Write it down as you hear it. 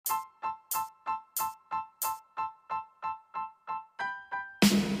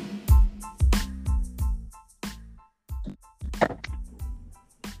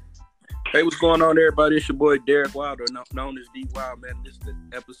Hey, what's going on, everybody? It's your boy Derek Wilder, known as D Wild, man. This is the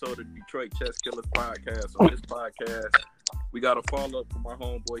episode of Detroit Chess Killers podcast. On this podcast, we got a follow-up from my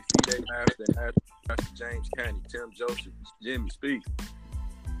homeboy Fide Master and Master James Canny, Tim Joseph, Jimmy, speak.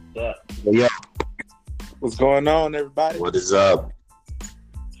 Yeah. What's going on, everybody? What is up?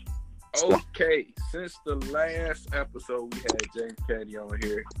 Okay, since the last episode we had James Canny on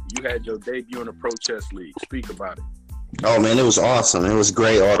here, you had your debut in the Pro Chess League. Speak about it. Oh, man, it was awesome. It was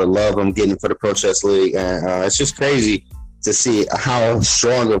great, all the love I'm getting for the Pro Chess League. And it's just crazy to see how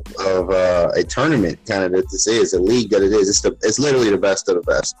strong of a tournament kind of this is, a league that it is. It's literally the best of the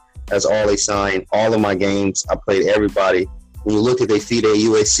best. That's all they signed. All of my games, I played everybody. When you look at their FIDE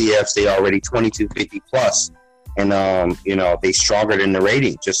UACFs, they already 2250 plus. And, they stronger than the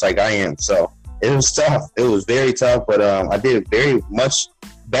rating, just like I am. So it was tough. It was very tough, but I did very much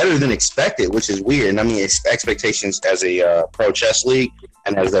better than expected, which is weird. And I mean, expectations as a pro chess league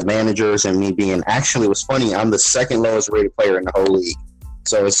and as the managers and me being actually, it was funny. I'm the second lowest rated player in the whole league.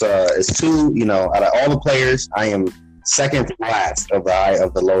 So it's two, out of all the players, I am second to last of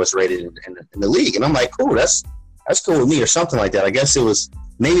the lowest rated in the league. And I'm like, cool, that's cool with me or something like that. I guess it was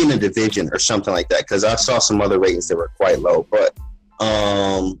maybe in the division or something like that, because I saw some other ratings that were quite low. But,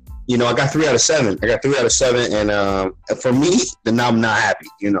 I got 3 out of 7. And for me, then I'm not happy.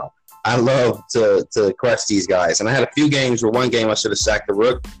 I love to crush these guys. And I had a few games where one game I should have sacked the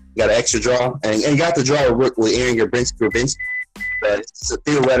rook, got an extra draw, and got the draw a rook with Aaron Grabinski. But it's a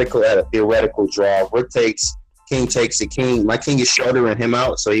theoretical draw. Rook takes, king takes the king. My king is shorter him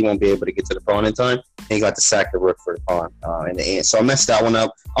out, so he won't be able to get to the pawn in time. And he got to sack the rook for the pawn in the end. So I messed that one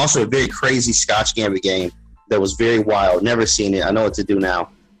up. Also, a very crazy Scotch Gambit game that was very wild. Never seen it. I know what to do now.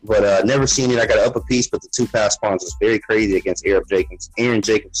 But never seen it. I got to up a piece, but the 2 pass pawns was very crazy against Aaron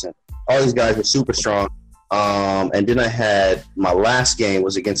Jacobson. All these guys were super strong. And then I had my last game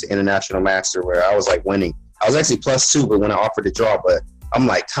was against the International Master where I was like winning. I was actually +2, but when I offered to draw, but I'm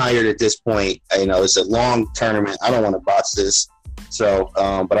like tired at this point. It's a long tournament. I don't want to botch this. So,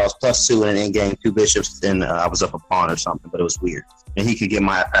 but I was +2 in an end game, 2 bishops. Then I was up a pawn or something, but it was weird. And he could get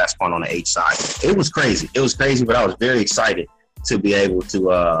my pass pawn on the H side. It was crazy. But I was very excited to be able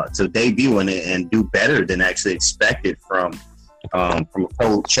to debut in it and do better than actually expected from a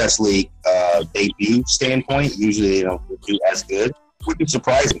pro chess league debut standpoint. Usually they don't do as good, which is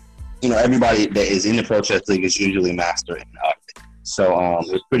surprising. Everybody that is in the pro chess league is usually master. So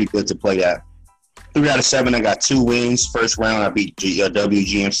it was pretty good to play that. 3 out of 7, I got 2 wins. First round, I beat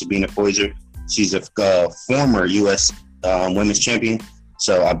WGM Sabina Poyser. She's a former U.S. Women's champion.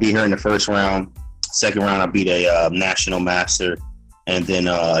 So I beat her in the first round. Second round, I beat a national master. And then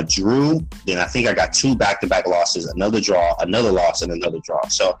Drew. Then I think I got 2 back-to-back losses, another draw, another loss, and another draw.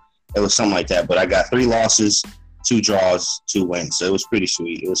 So it was something like that. But I got 3 losses, 2 draws, 2 wins. So it was pretty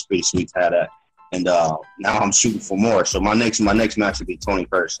sweet. It was pretty sweet to have that. And now I'm shooting for more. So my next match will be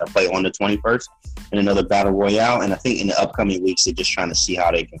 21st. I play on the 21st in another battle royale. And I think in the upcoming weeks, they're just trying to see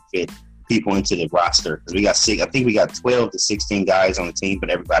how they can fit people into the roster. Because we got 6. I think we got 12 to 16 guys on the team, but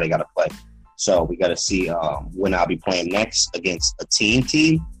everybody got to play. So we got to see when I'll be playing next against a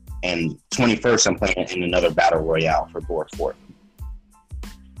team. And 21st, I'm playing in another battle royale for Board 4.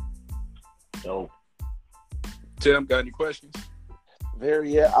 So, Tim, got any questions?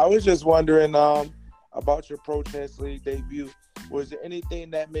 I was just wondering about your Pro Chess League debut. Was there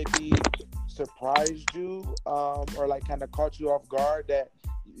anything that maybe surprised you or like kind of caught you off guard that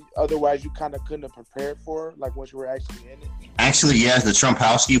otherwise you kind of couldn't have prepared for, like once you were actually in it? Actually, yes, the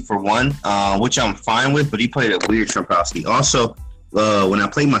Trumpowski for one, which I'm fine with, but he played a weird Trumpowski. Also, when I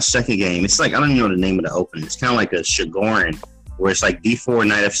played my second game, it's like, I don't even know the name of the opening. It's kind of like a Shagorin, where it's like D4,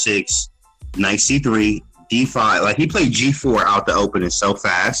 Knight F6, Knight C3, D5. Like, he played G4 out the opening so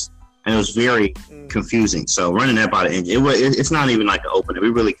fast, and it was very confusing. So running that by the engine, it's not even like the opening. We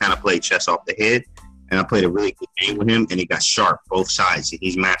really kind of played chess off the head, and I played a really good game with him, and he got sharp both sides.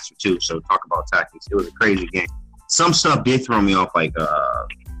 He's master too, so talk about tactics. It was a crazy game. Some stuff did throw me off, like, but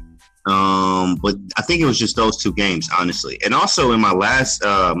I think it was just those 2 games, honestly. And also in my last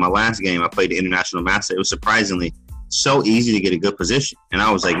game, I played the International Master. It was surprisingly so easy to get a good position, and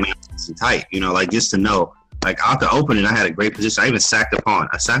I was like, man, it's tight, just to know. Like, out the opening, I had a great position. I even sacked the pawn.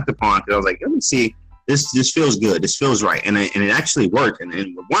 Because I was like, let me see. This feels good. This feels right. And it actually worked. And at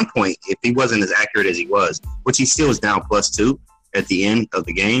one point, if he wasn't as accurate as he was, which he still was down +2 at the end of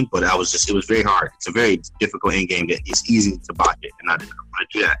the game, but it was very hard. It's a very difficult end game that it's easy to botch it. And I didn't want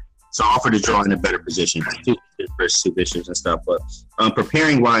to do that. So I offered to draw in a better position, the first 2 bishops and stuff. But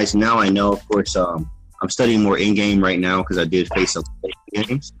preparing-wise, now I know, of course, I'm studying more in-game right now because I did face some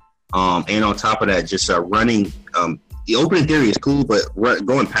games. And on top of that, just running the opening theory is cool, but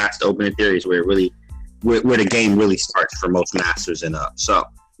going past the opening theory is where the game really starts for most masters and up. So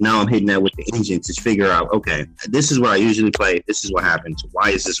now I'm hitting that with the engine to figure out, okay, this is what I usually play. This is what happens. Why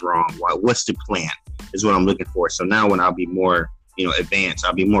is this wrong? What's the plan? Is what I'm looking for. So now when I'll be more, advanced,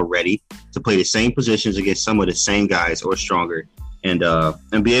 I'll be more ready to play the same positions against some of the same guys or stronger, and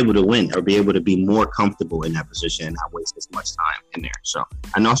be able to win or be able to be more comfortable in that position and not waste as much time in there. So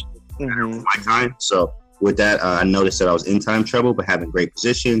I know my time. So with that, I noticed that I was in time trouble, but having great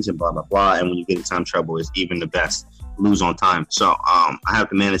positions and blah, blah, blah. And when you get in time trouble, it's even the best. Lose on time. So I have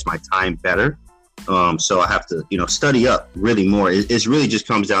to manage my time better. So I have to, study up really more. It really just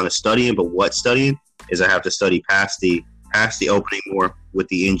comes down to studying, but what studying is I have to study past the opening more with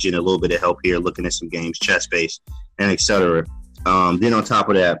the engine, a little bit of help here, looking at some games, chess-based, and etc. Then on top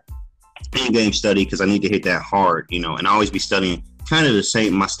of that, in-game study, because I need to hit that hard, and I always be studying kind of the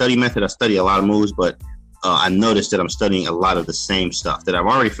same. My study method, I study a lot of moves, but I noticed that I'm studying a lot of the same stuff that I'm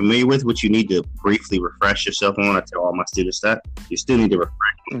already familiar with, which you need to briefly refresh yourself on. I tell all my students that you still need to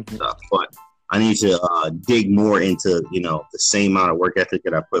refresh stuff, but I need to dig more into, the same amount of work ethic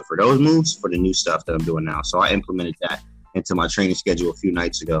that I put for those moves for the new stuff that I'm doing now. So I implemented that into my training schedule a few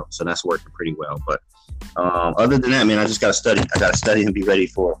nights ago. So that's working pretty well. But other than that, man, I just got to study. I got to study and be ready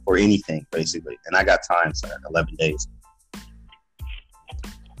for anything, basically. And I got time, so 11 days.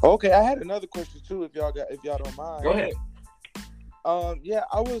 Okay, I had another question too, if y'all don't mind. Go ahead. Yeah,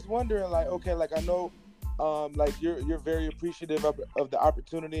 I was wondering, I know, you're very appreciative of the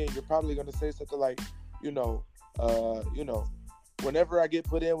opportunity, and you're probably gonna say something like, whenever I get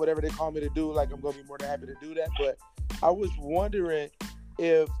put in, whatever they call me to do, I'm gonna be more than happy to do that. But I was wondering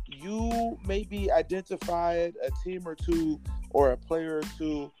if you maybe identified a team or two or a player or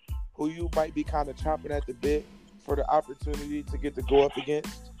two who you might be kind of chomping at the bit for the opportunity to get to go up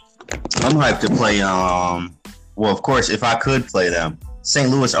against. I'm hyped to play. Well, of course, if I could play them, St.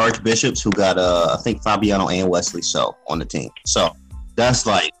 Louis Archbishops, who got I think Fabiano and Wesley So on the team. So that's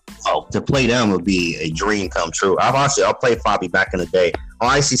to play them would be a dream come true. I'll play Fabi back in the day on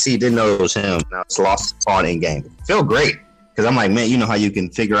ICC. Didn't know it was him. Now it's lost on in game. Feel great because I'm like, man, you know how you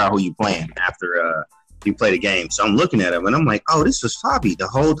can figure out who you playing after you play the game. So I'm looking at him and I'm like, oh, this was Fabi the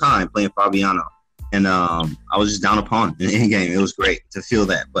whole time playing Fabiano. And I was just down upon in the game. It was great to feel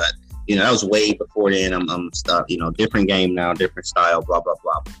that. But, that was way before then. I'm stuck, different game now, different style, blah, blah,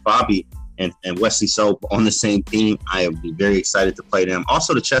 blah. Bobby and Wesley Soap on the same team. I would be very excited to play them.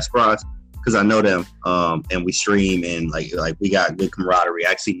 Also the Chess Bros, because I know them and we stream and like we got good camaraderie.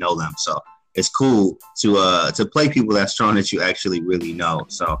 I actually know them. So it's cool to play people that strong that you actually really know.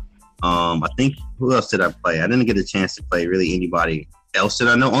 So I think, who else did I play? I didn't get a chance to play really anybody else that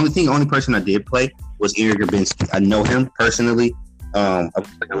I know. Only person I did play was Aaron Grabinski. I know him personally. I've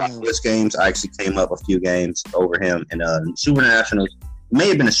played a lot of his games. I actually came up a few games over him in Super Nationals. May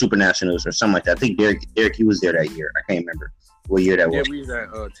have been a Super Nationals or something like that. I think Derek, he was there that year. I can't remember what year that was. Yeah, we was at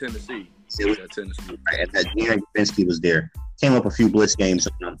Tennessee. Right, and that Aaron Grabinski was there. Came up a few Blitz games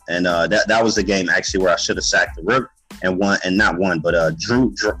with him, and that was the game actually where I should have sacked the Rook and won, and not won, but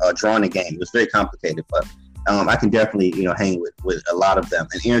drawn the game. It was very complicated, but I can definitely hang with a lot of them.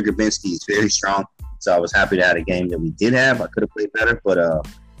 And Aaron Grabinski is very strong. So I was happy to have a game that we did have. I could have played better, but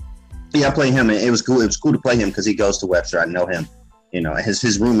I played him, and it was cool. It was cool to play him because he goes to Webster. I know him,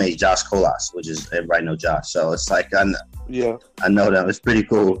 his roommate Josh Colas, which is everybody know Josh. So it's like I know them. It's pretty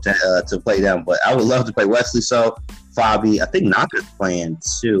cool to play them. But I would love to play Wesley. So Fabi, I think Knock is playing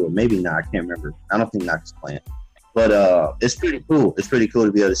too, or maybe not. I can't remember. I don't think Knock is playing. But it's pretty cool. It's pretty cool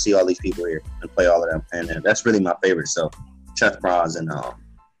to be able to see all these people here and play all of them, and that's really my favorite. So Chess Bros and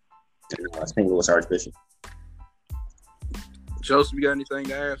St. Louis Archbishop. Joseph, you got anything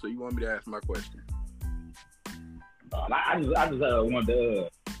to ask, or you want me to ask my question? I just wanted the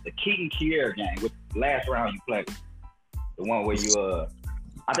Keaton Kier game with the last round you played. The one where you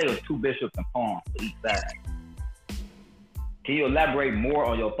I think it was 2 bishops and pawns to each side. Can you elaborate more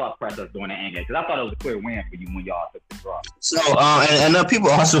on your thought process during the end game? Because I thought it was a clear win for you when y'all took the draw. So, and people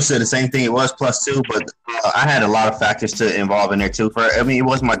also said the same thing. It was +2, but I had a lot of factors to involve in there too. It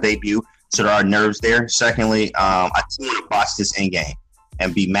was my debut, so there are nerves there. Secondly, I just want to watch this end game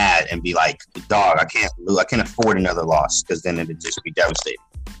and be mad and be like, dog, I can't afford another loss because then it'd just be devastating.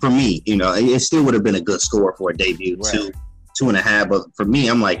 For me, it still would have been a good score for a debut, right. 2.5, but for me,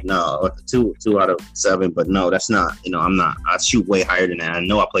 I'm like, no, 2 out of 7, but no, that's not, I'm not. I shoot way higher than that. I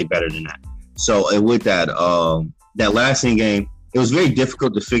know I play better than that. So with that, that last end game, it was very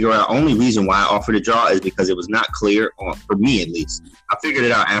difficult to figure out. Only reason why I offered a draw is because it was not clear, for me at least. I figured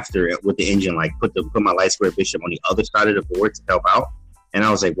it out after with the engine, like put my light square bishop on the other side of the board to help out. And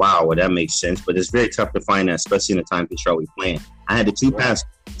I was like, wow, well, that makes sense. But it's very tough to find that, especially in the time control we playing. I had the two passes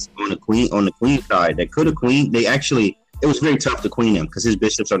on the queen side that could have queen. It was very tough to queen him because his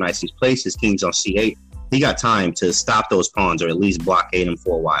bishops are nice. He's placed his kings on c8. He got time to stop those pawns or at least blockade them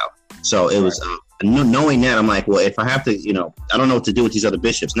for a while. So it was knowing that, I'm like, well, if I have to, I don't know what to do with these other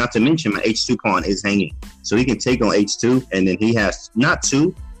bishops. Not to mention my h2 pawn is hanging. So he can take on h2, and then he has not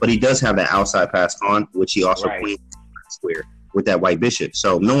two, but he does have that outside pass pawn, which he also queens square with that white bishop.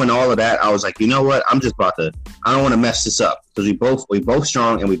 So knowing all of that, I was like, you know what? I'm just about to, I don't want to mess this up because we both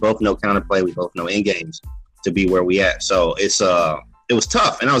strong and we both know counterplay. We both know end games to be where we at. So it was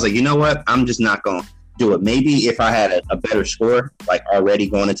tough. And I was like, you know what? I'm just not going to do it. Maybe if I had a better score, like already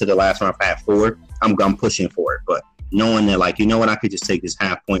going into the last round, if I had 4, I'm pushing for it. But knowing that, like, you know what? I could just take this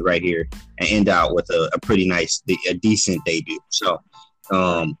half point right here and end out with a pretty nice, a decent debut. So,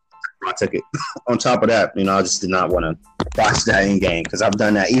 I took it. On top of that, I just did not want to watch that in game because I've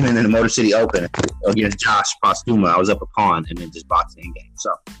done that even in the Motor City Open against Josh Postuma. I was up a pawn and then just boxed the in game.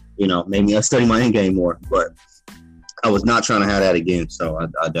 So, made me study my in game more. But I was not trying to have that again. So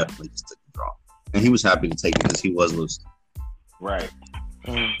I definitely just took the draw. And he was happy to take it because he was losing. Right.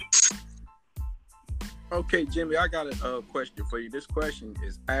 Okay, Jimmy, I got a question for you. This question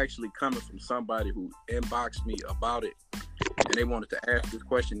is actually coming from somebody who inboxed me about it, and they wanted to ask this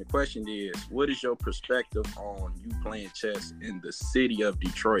question. The question is, what is your perspective on you playing chess in the city of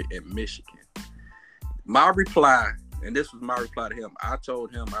Detroit and Michigan? My reply, and this was my reply to him, I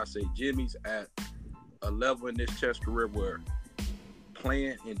told him, I said, Jimmy's at a level in this chess career where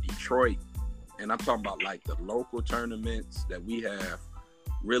playing in Detroit, and I'm talking about like the local tournaments that we have,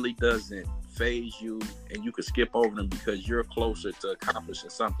 really doesn't phase you, and you could skip over them because you're closer to accomplishing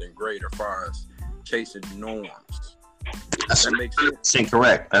something great as far as chasing norms. That's 100%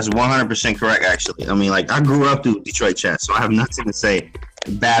 correct. That's 100% correct, actually. I mean, like, I grew up through Detroit chess, so I have nothing to say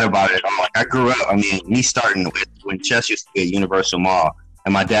bad about it at all. Like, I grew up, me starting with when chess used to be at Universal Mall,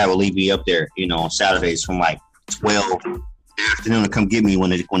 and my dad would leave me up there, on Saturdays from like 12 in the afternoon to come get me when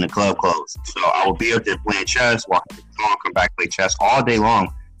the club closed. So I would be up there playing chess, walk to the mall, come back, play chess all day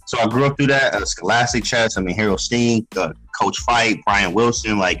long. So I grew up through that. Scholastic chess. Harold Steen, Coach Fight, Brian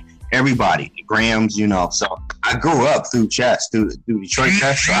Wilson, like everybody, Grams, So I grew up through chess, through Detroit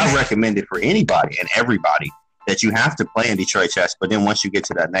chess. So I recommend it for anybody and everybody that you have to play in Detroit chess. But then once you get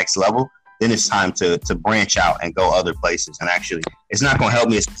to that next level, then it's time to branch out and go other places. And actually, it's not going to help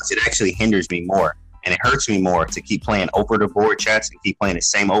me as much. It actually hinders me more. And it hurts me more to keep playing over the board chess and keep playing the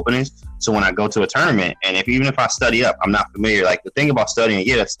same openings. So when I go to a tournament, and even if I study up, I'm not familiar. Like, the thing about studying,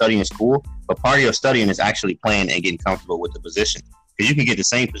 studying is cool, but part of your studying is actually playing and getting comfortable with the position. Because you can get the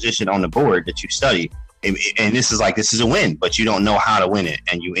same position on the board that you study, and this is a win, but you don't know how to win it,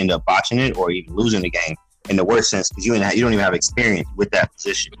 and you end up botching it or even losing the game in the worst sense because you don't even have experience with that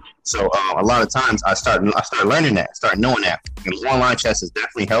position. So a lot of times I started learning that, start knowing that. And online chess has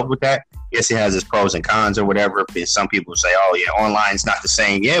definitely helped with that. Yes, it has its pros and cons or whatever. But some people say, oh, yeah, online is not the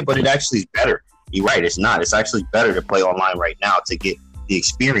same. Yeah, but it actually is better. You're right, it's not. It's actually better to play online right now to get the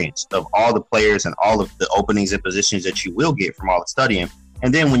experience of all the players and all of the openings and positions that you will get from all the studying.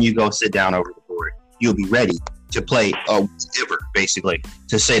 And then when you go sit down over the board, you'll be ready to play whatever, basically,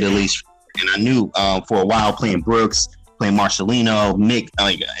 to say the least. And I knew for a while playing Brooks, playing Marcelino, Mick,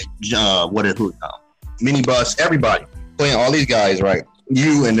 Minibus, everybody, playing all these guys, right?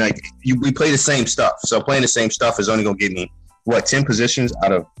 We play the same stuff. So playing the same stuff is only going to give me, 10 positions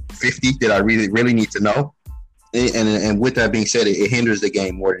out of 50 that I really, really need to know. And with that being said, it hinders the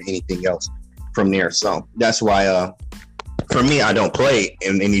game more than anything else from there. So that's why, for me, I don't play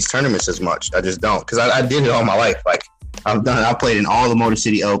in these tournaments as much. I just don't, because I did it all my life. Like, I played in all the Motor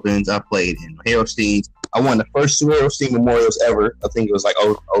City Opens. I played in Harold Steen's. I won the first 2 Harold Steen Memorials ever. I think it was like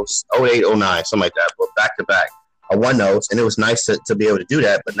 08, 09, something like that. But back to back, I won those, and it was nice to be able to do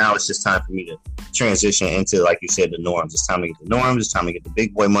that. But now it's just time for me to transition into, like you said, the norms. It's time to get the norms. It's time to get the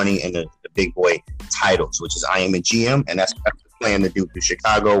big boy money and the big boy titles, which is I am a GM, and that's the plan to do through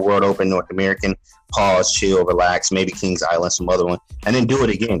Chicago, World Open, North American. Pause, chill, relax, maybe Kings Island, some other one, and then do it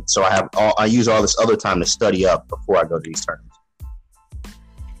again. So I use all this other time to study up before I go to these tournaments.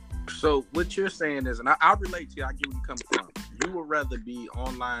 So what you're saying is, and I relate to you, I get where you're coming from. You would rather be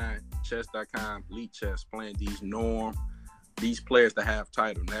online, chess.com, Elite Chess, playing these players that have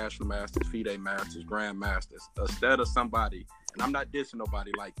title, National Masters, FIDE Masters, Grand Masters, instead of somebody, and I'm not dissing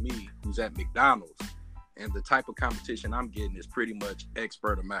nobody like me, who's at McDonald's, and the type of competition I'm getting is pretty much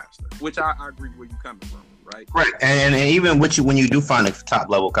expert or master, which I agree where you're coming from, right? Right, and even when you do find a top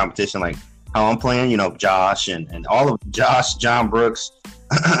level competition like how I'm playing, Josh and all of Josh, John Brooks,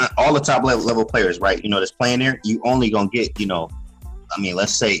 all the top level players, right? That's playing there. You only gonna get I mean,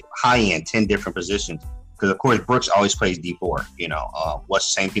 let's say high end, 10 different positions. Because of course Brooks always plays D4. You know,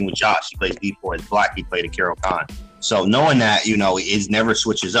 what's the same thing with Josh? He plays D4. As Black, he played a Carol Khan. So knowing that, you know, it never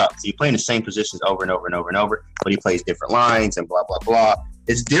switches up. So you're playing the same positions over and over and over and over, but he plays different lines and blah blah blah.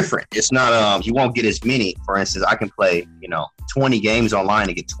 It's different. It's not. You won't get as many. For instance, I can play, you know, 20 games online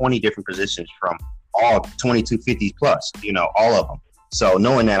and get 20 different positions from all 2250s plus. You know, all of them. So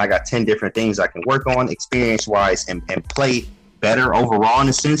knowing that I got 10 different things I can work on experience wise and play better overall in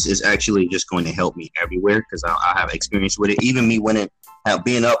a sense is actually just going to help me everywhere because I have experience with it. Even me winning,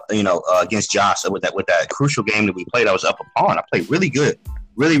 being up, you know, against Josh with that crucial game that we played, I was up a pawn. I played really good,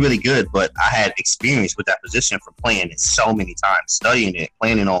 really good. But I had experience with that position from playing it so many times, studying it,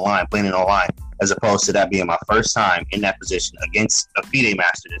 playing it online, as opposed to that being my first time in that position against a FIDE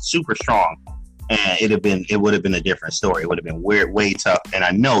master that's super strong. And it would have been a different story. It would have been weird, way tough. And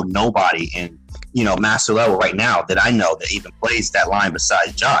I know nobody in, you know, master level right now that I know that even plays that line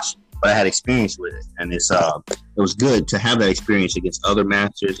besides Josh. But I had experience with it, and it was good to have that experience against other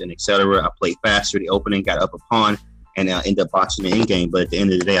masters and etc. I played faster the opening, got up a pawn, and ended up botching the end game. But at the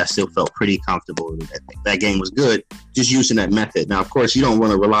end of the day, I still felt pretty comfortable with it. That game was good, just using that method. Now, of course, you don't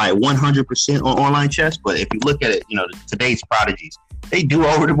want to rely 100% on online chess, but if you look at it, you know, today's prodigies, they do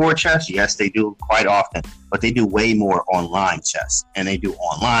over-the-board chess. Yes, they do quite often, but they do way more online chess. And they do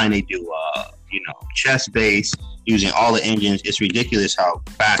online. They do, you know, chess-based, using all the engines. It's ridiculous how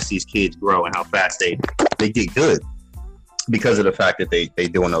fast these kids grow and how fast they get good because of the fact that they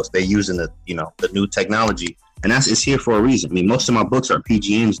doing those. They using the, you know, the new technology, and it's here for a reason. I mean, most of my books are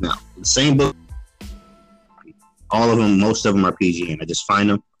PGNs now. The same book, all of them, most of them are PGN. I just find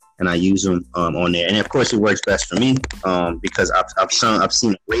them and I use them on there, and of course, it works best for me because I've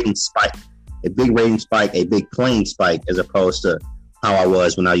seen a rating spike, a big rating spike, a big playing spike, as opposed to how I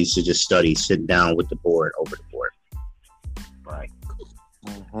was when I used to just study, sitting down with the board, over the board. Right.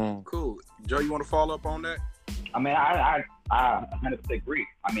 Mm-hmm. Cool. Joe, you want to follow up on that? I mean, I 100% agree.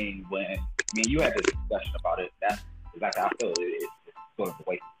 I mean, you had this discussion about it, that's exactly how I feel. It's sort of a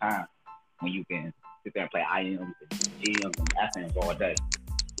waste of time when you can sit there and play IMs and GMs and FMs all day.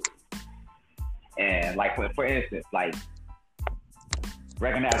 And like for instance, like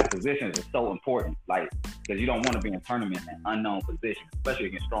recognizing positions is so important, like because you don't want to be in tournaments in unknown positions, especially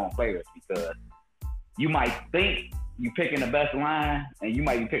against strong players, because you might think you picking the best line, and you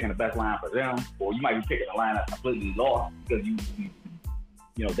might be picking the best line for them, or you might be picking a line that's completely lost because you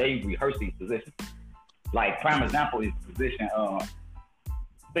know they rehearse these positions. Like prime example is the position. I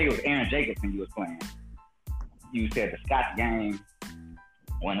think it was Aaron Jacobson you was playing. You said the Scotch game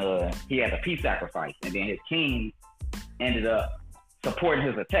when he had a piece sacrifice, and then his king ended up supporting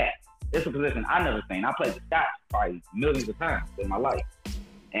his attack. It's a position I never seen. I played the Scotch probably millions of times in my life,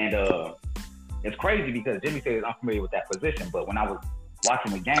 and it's crazy because Jimmy says I'm familiar with that position, but when I was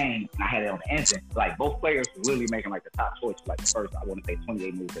watching the game and I had it on the engine, like both players were literally making like the top choice for like the first, I want to say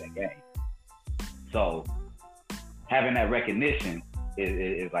 28 moves of that game. So having that recognition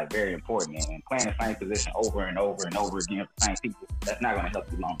is like very important, and playing the same position over and over and over again for the same people, that's not going to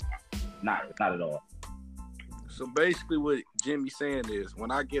help you long term. It's not at all. So basically what Jimmy's saying is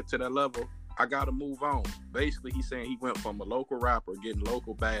when I get to that level, I got to move on. Basically, he's saying he went from a local rapper getting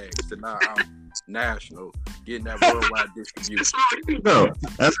local bags to now I'm national, getting that worldwide distribution. No,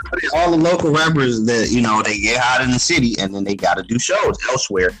 that's all the local rappers that, you know, they get out in the city and then they got to do shows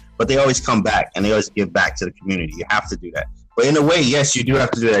elsewhere, but they always come back and they always give back to the community. You have to do that. But in a way, yes, you do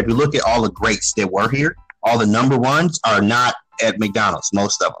have to do that. If you look at all the greats that were here, all the number ones are not at McDonald's,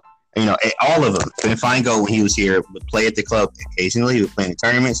 most of them. You know, all of them. Ben Feingold, when he was here, would play at the club occasionally. He would play in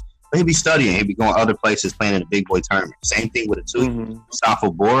tournaments. But he'd be studying. He'd be going other places, playing in the big boy tournament. Same thing with the two.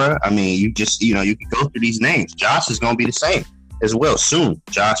 Safo Bora. I mean, you can go through these names. Josh is going to be the same as well soon.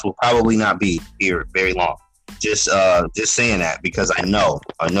 Josh will probably not be here very long. Just saying that because I know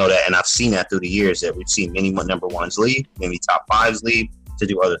that, and I've seen that through the years that we've seen many number ones leave, maybe top fives leave to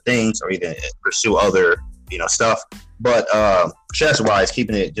do other things or even pursue other, you know, stuff. But chess-wise,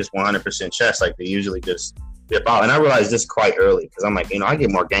 keeping it just 100% chess, like they usually just dip out. And I realized this quite early because I'm like, you know, I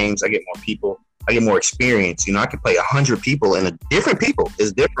get more games, I get more people, I get more experience. You know, I can play 100 people and different people.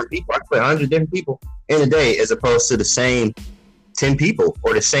 It's different people. I can play 100 different people in a day as opposed to the same 10 people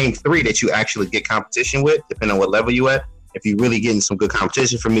or the same 3 that you actually get competition with, depending on what level you at. If you're really getting some good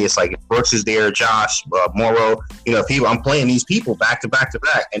competition, for me, it's like if Brooks is there, Josh, Morrow, you know, people. I'm playing these people back to back to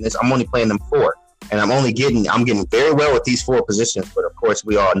back, and I'm only playing them 4. And I'm getting very well with these 4 positions, but of course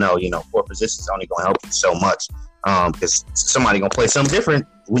we all know, you know, 4 positions are only going to help you so much because somebody going to play something different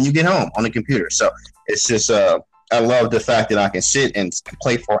when you get home on the computer. So it's just, I love the fact that I can sit and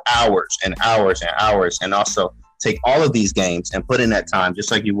play for hours and hours and hours, and also take all of these games and put in that time,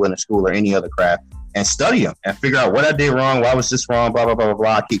 just like you would in school or any other craft, and study them and figure out what I did wrong, why was this wrong, blah, blah, blah, blah,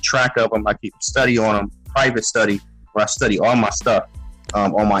 blah. I keep track of them. I keep study on them, private study, where I study all my stuff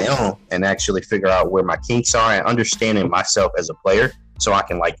on my own and actually figure out where my kinks are and understanding myself as a player so I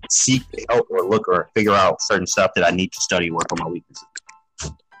can like seek help or look or figure out certain stuff that I need to study, work on my weaknesses.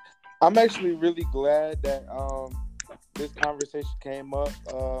 I'm actually really glad that this conversation came up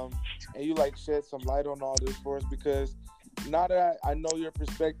and you like shed some light on all this for us, because now that I know your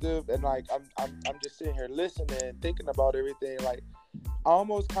perspective and like I'm just sitting here listening and thinking about everything, like I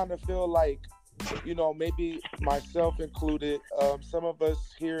almost kind of feel like, you know, maybe myself included, some of us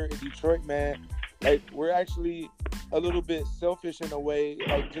here in Detroit, man, like we're actually a little bit selfish in a way,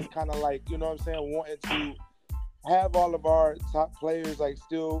 like just kind of like, you know what I'm saying, wanting to have all of our top players like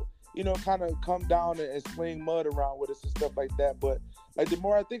still, you know, kind of come down and sling mud around with us and stuff like that. But like the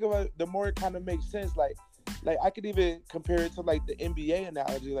more I think about it, the more it kind of makes sense. Like I could even compare it to like the NBA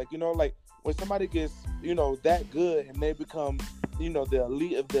analogy. Like, you know, like when somebody gets, you know, that good and they become, you know, the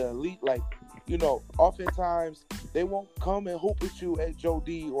elite of the elite, like, you know, oftentimes they won't come and hoop with you at Joe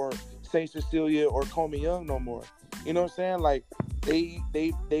D or St. Cecilia or Coleman Young no more. You know what I'm saying? Like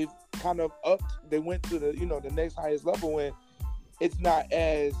they've kind of upped, they went to the, you know, the next highest level, and it's not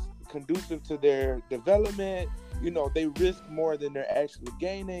as conducive to their development. You know, they risk more than they're actually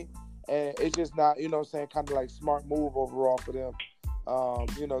gaining, and it's just not, you know what I'm saying, kind of like smart move overall for them,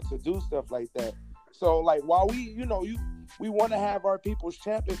 you know, to do stuff like that. So like while we, you know, we want to have our people's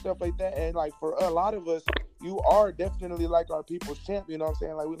champ and stuff like that, and like for a lot of us, you are definitely like our people's champ, you know what I'm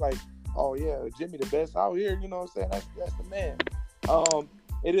saying? Like we like, oh yeah, Jimmy the best out here, you know what I'm saying? That's the man.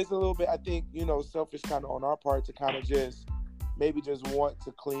 It is a little bit, I think, you know, selfish kind of on our part to kind of just maybe just want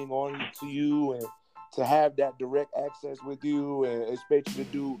to cling on to you and to have that direct access with you and expect you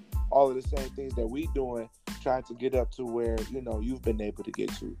to do all of the same things that we doing, trying to get up to where, you know, you've been able to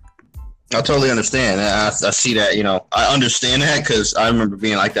get to. I totally understand. I see that, you know, I understand that because I remember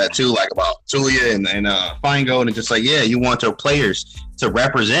being like that too, like about Tulia and Feingold, and just like, yeah, you want your players to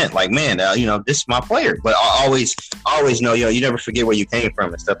represent, like, man, you know, this is my player. But I always know, you know, you never forget where you came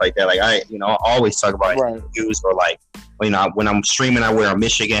from and stuff like that. Like I always talk about interviews or like, you know, when I'm streaming, I wear a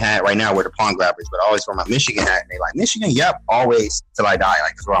Michigan hat. Right now I wear the Pawn Grabbers, but I always wear my Michigan hat. And they like, Michigan? Yep, always till I die.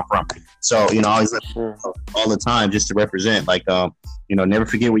 Like, that's where I'm from. So, you know, I always all the time just to represent, like, you know, never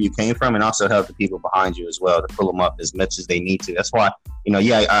forget where you came from, and also help the people behind you as well to pull them up as much as they need to. That's why, you know,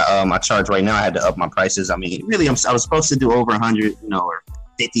 I charge right now. I had to up my prices. I mean, really, I was supposed to do over 100, you know, or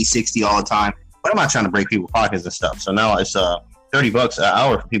 50, 60 all the time, but I'm not trying to break people's pockets and stuff. So now it's $30 an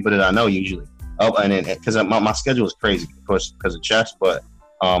hour for people that I know usually. Oh, and then because my schedule is crazy, of course, because of chess, but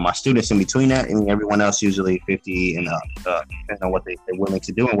my students in between that and everyone else usually 50 and depending on what they're willing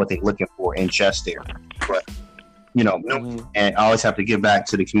to do and what they're looking for in chess there. But you know, and I always have to give back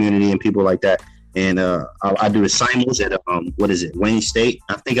to the community and people like that. And I do the simul's at Wayne State.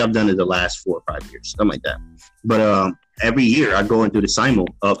 I think I've done it the last 4 or 5 years, something like that. But every year I go and do the simul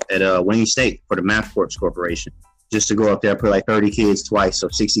up at Wayne State for the Math Corps Corporation, just to go up there, put like 30 kids twice, so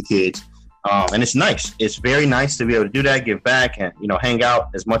 60 kids. And it's nice. It's very nice to be able to do that, give back, and, you know, hang out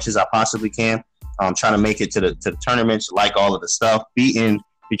as much as I possibly can. Trying to make it to the tournaments, like all of the stuff, be in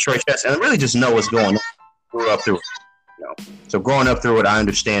Detroit chess, and really just know what's going on. Grew up through it, you know. So growing up through it, I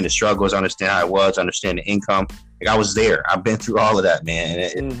understand the struggles, I understand how it was, I understand the income. Like I was there. I've been through all of that,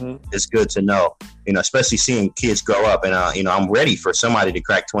 man. And it's good to know, you know, especially seeing kids grow up. And you know, I'm ready for somebody to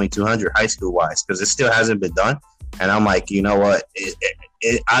crack 2,200 high school wise, because it still hasn't been done. And I'm like, you know what?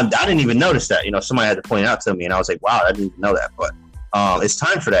 I didn't even notice that. You know, somebody had to point it out to me, and I was like, wow, I didn't even know that. But it's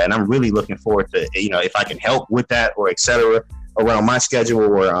time for that, and I'm really looking forward to, you know, if I can help with that or et cetera around my schedule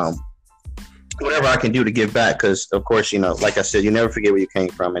or whatever I can do to give back, because of course, you know, like I said, you never forget where you came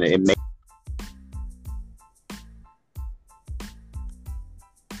from, and it makes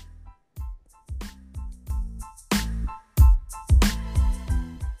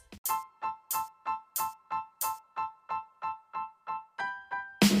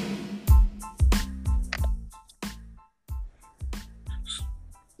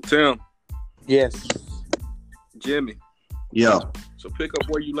Tim. Yes. Jimmy. Yeah. So pick up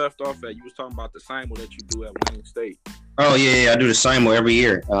where you left off at. You was talking about the simul that you do at Wayne State. Oh, yeah, I do the simul every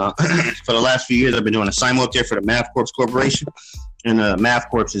year. For the last few years, I've been doing a simul up there for the Math Corps Corporation. And Math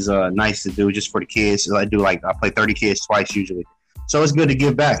Corps is nice to do just for the kids. I play 30 kids twice usually. So it's good to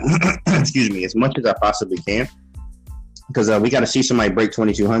give back, excuse me, as much as I possibly can. Because we got to see somebody break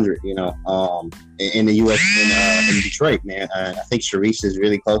 2,200, you know, in the U.S. in Detroit, man. I think Sharice is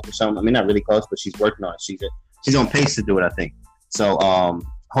really close to something. I mean, not really close, but she's working on it. She's on pace to do it, I think. So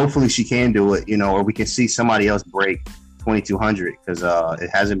hopefully she can do it, or we can see somebody else break 2,200 because it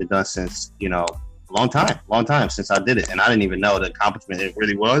hasn't been done since, a long time since I did it. And I didn't even know the accomplishment it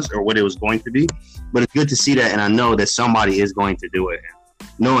really was or what it was going to be. But it's good to see that. And I know that somebody is going to do it. And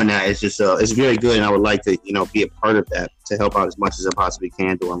knowing that, it's just, it's very good. And I would like to, be a part of that to help out as much as I possibly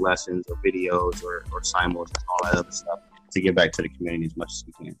can doing lessons or videos or simultaneous and all that other stuff to get back to the community as much as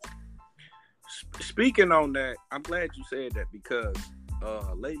we can. Speaking on that, I'm glad you said that because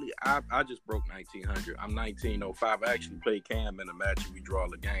lately I just broke 1,900. I'm 1905. I actually played Cam in a match and we draw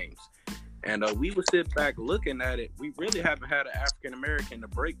the games. And we would sit back looking at it. We really haven't had an African American to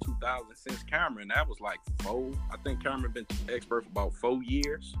break 2,000 since Cameron. That was like 4. I think Cameron been expert for about 4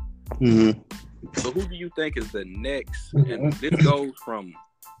 years. Mm-hmm. So who do you think is the next? And this goes from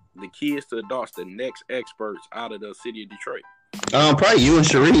the kids to adults, the next experts out of the city of Detroit. Probably you and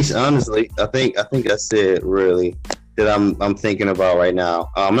Sharice. Honestly, I think that's it. Really, that I'm thinking about right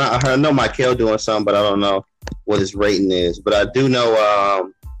now. I know Michael doing something, but I don't know what his rating is. But I do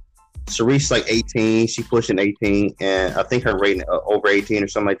know. Sharice like 18, she pushing 18, and I think her rating over 18 or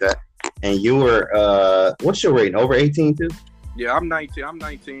something like that. And you were what's your rating? Over 18 too? Yeah, I'm 19. I'm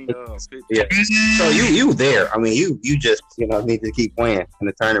 19. 15. Yeah. So you there? I mean, you just need to keep playing in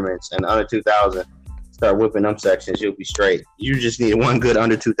the tournaments and under 2,000. Start whipping them sections, you'll be straight. You just need one good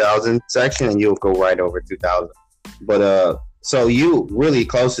under 2,000 section, and you'll go right over 2,000. But so you really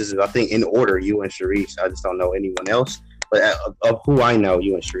closest is I think in order you and Sharice. I just don't know anyone else, but of who I know,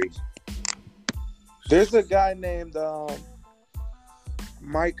 you and Sharice. There's a guy named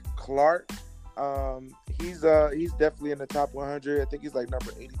Mike Clark. He's definitely in the top 100. I think he's like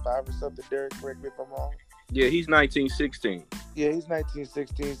number 85 or something. Derek, correct me if I'm wrong. Yeah, he's 1916. Yeah, he's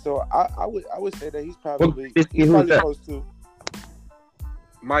 1916. So I would say that he's probably close to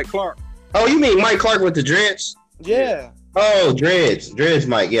Mike Clark. Oh, you mean Mike Clark with the dreads? Yeah. Oh, dreads,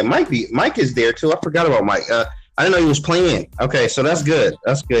 Mike. Yeah, Mike is there too. I forgot about Mike. I didn't know he was playing. Okay, so that's good.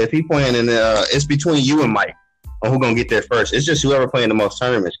 That's good. If he playing, and it's between you and Mike on who gonna get there first. It's just whoever playing the most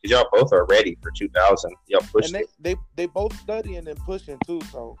tournaments because y'all both are ready for 2,000. Y'all pushing. And they both studying and pushing too.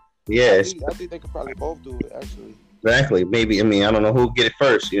 So yeah, I think they could probably both do it actually. Exactly. Maybe I don't know who'll get it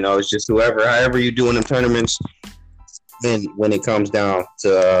first. It's just however you do in the tournaments. Then when it comes down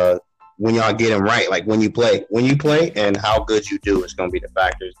to when y'all get them right, like when you play, and how good you do is gonna be the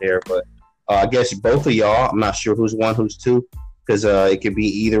factors there. But I guess both of y'all, I'm not sure who's 1, who's 2, because it could be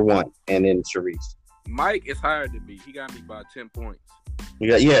either one. And then Sharice. Mike is higher than me. He got me by 10 points.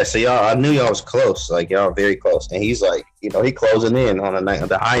 Yeah. So y'all, I knew y'all was close. Like y'all very close. And he's like, he closing in on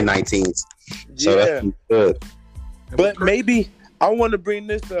the high 19s. So that's good. But maybe I want to bring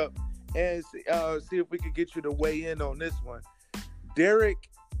this up and see if we could get you to weigh in on this one. Derek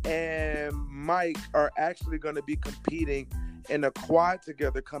and Mike are actually going to be competing in a quad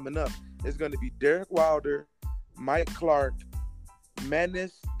together coming up. It's going to be Derek Wilder, Mike Clark,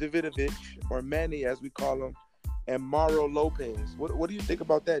 Manis Davidovich, or Manny as we call him, and Mauro Lopez. What do you think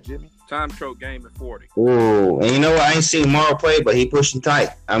about that, Jimmy? Time Troll game at 40. Ooh, and you know what? I ain't seen Mauro play, but he pushing tight.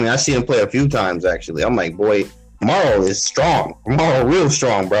 I mean, I seen him play a few times, actually. I'm like, boy, Mauro is strong. Mauro real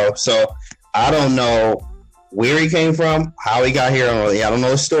strong, bro. So I don't know where he came from, how he got here. I don't know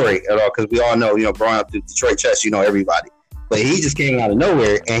his story at all because we all know, growing up through Detroit chess, everybody. But he just came out of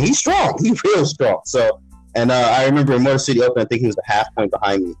nowhere, and he's strong. He's real strong. So, and I remember in Motor City Open, I think he was a half point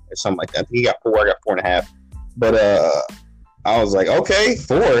behind me or something like that. I think he got 4, I got 4.5. But I was like, okay,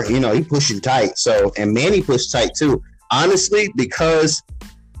 4. He pushing tight. So, and Manny pushed tight too. Honestly, because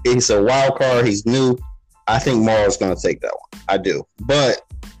he's a wild card, he's new. I think Mauro's going to take that one. I do. But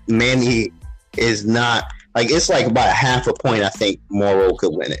Manny is not. Like, it's like about a half a point, I think Mauro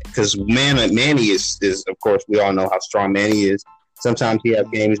could win it. Because Manny is, of course, we all know how strong Manny is. Sometimes he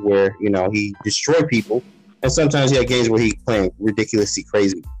have games where, he destroy people. And sometimes he have games where he playing ridiculously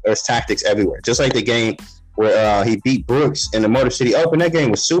crazy. There's tactics everywhere. Just like the game where he beat Brooks in the Motor City Open. That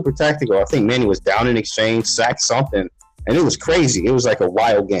game was super tactical. I think Manny was down in exchange, sacked something. And it was crazy. It was like a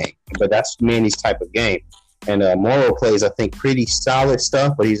wild game. But that's Manny's type of game. And Mauro plays, I think, pretty solid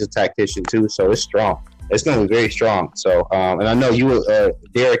stuff. But he's a tactician, too. So it's strong. It's going to be very strong. So, and I know you,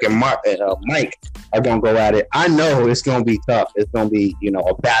 Derek and Mike are going to go at it. I know it's going to be tough. It's going to be,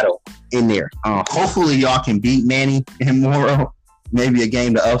 a battle in there. Hopefully, y'all can beat Manny and Mauro. Maybe a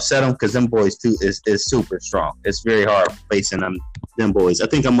game to upset them because them boys, too, is super strong. It's very hard facing them boys. I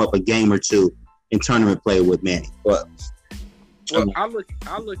think I'm up a game or 2 in tournament play with Manny. But well, I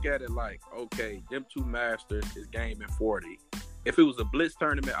look at it like, okay, them 2 masters is game in 40. if it was a blitz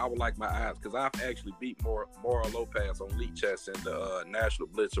tournament, I would like my odds because I've actually beat Moro Lopez on League Chess in the National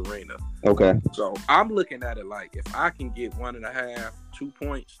Blitz Arena. Okay. So I'm looking at it like if I can get 1.5, 2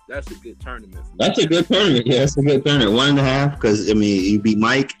 points, that's a good tournament for me. That's a good tournament. Yeah, that's a good tournament. 1.5, because I mean, you beat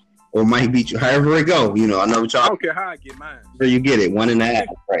Mike or Mike beat you, however it go. You know, I know what y'all. I don't care how I get mine. So you get it 1.5,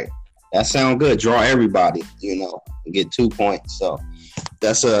 right? That sounds good. Draw everybody, you know, and get 2 points. So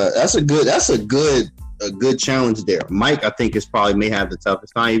that's a good challenge there. Mike, I think, may have the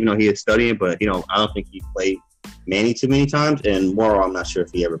toughest time, even though he is studying. But you know, I don't think he played Manny too many times. And Moro, I'm not sure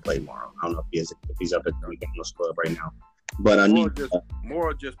if he ever played Moro. I don't know if he's up at the McDonald's Club right now. But I need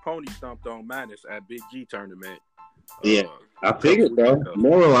Moro just pony stumped on Manus at Big G tournament. Yeah, I figured, bro.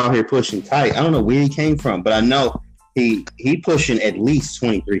 Moro out here pushing tight. I don't know where he came from, but I know he pushing at least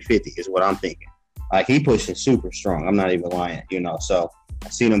 2350 is what I'm thinking. Like he pushing super strong. I'm not even lying, you know. So I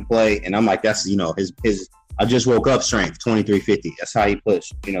seen him play, and I'm like, that's, you know, his. I just woke up strength 2350. That's how he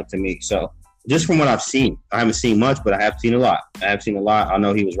pushed, you know, to me. So just from what I've seen, I haven't seen much, but I have seen a lot. I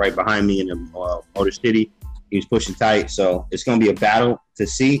know he was right behind me in the Motor City. He was pushing tight, so it's going to be a battle to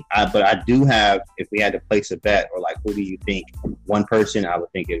see. But I do have, if we had to place a bet, or like, who do you think? One person, I would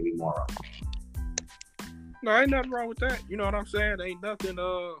think it'd be Moro. No, ain't nothing wrong with that. You know what I'm saying? Ain't nothing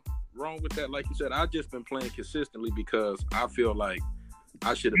wrong with that. Like you said, I've just been playing consistently because I feel like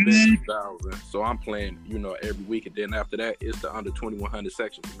I should have been 2000. So I'm playing, you know, every week. And then after that, it's the under 2100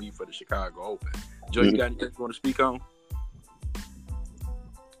 section for me for the Chicago Open. Joe, you got anything you want to speak on?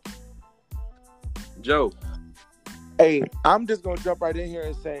 Joe. Hey, I'm just going to jump right in here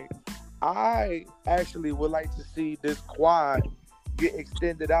and say, I actually would like to see this quad get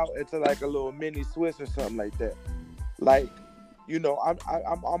extended out into like a little mini Swiss or something like that. Like, you know,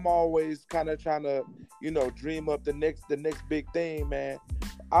 I'm always kind of trying to, you know, dream up the next big thing, man.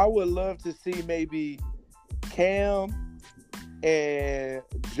 I would love to see maybe Cam and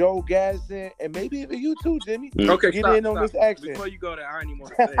Joe Gasson, and maybe even you too, Jimmy. Okay, get in on this action. Before you go there, I don't even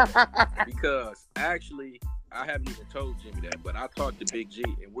want to say that because actually, I haven't even told Jimmy that, but I talked to Big G,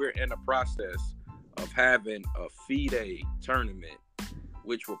 and we're in the process of having a FIDE tournament,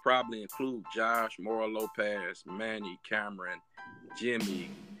 which will probably include Josh, Moro Lopez, Manny, Cameron, Jimmy,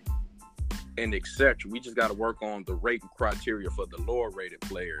 and etc. We just got to work on the rating criteria for the lower rated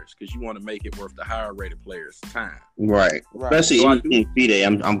players because you want to make it worth the higher rated players' time. Right. Especially so anything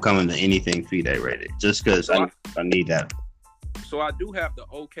FIDE. I'm coming to anything FIDE rated just because I need that. So I do have the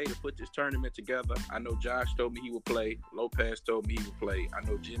okay to put this tournament together. I know Josh told me he would play. Lopez told me he would play. I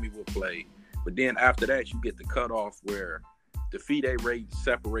know Jimmy will play. But then after that, you get the cutoff where the FIDE rates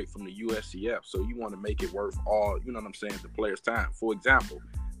separate from the USCF. So you want to make it worth all, you know what I'm saying, the players' time. For example,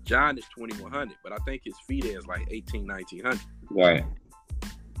 John is 2100, but I think his FIDE is like 1900. Right.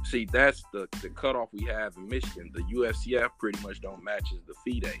 See, that's the cutoff we have in Michigan. The USCF pretty much don't matches the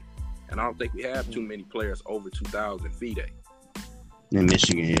FIDE. And I don't think we have too many players over 2000 FIDE. In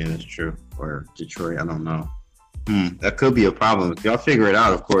Michigan, yeah, that's true. Or Detroit, I don't know. That could be a problem. If y'all figure it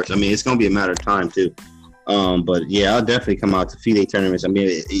out, of course. I mean, it's going to be a matter of time, too. But, yeah, I'll definitely come out to FIDE tournaments. I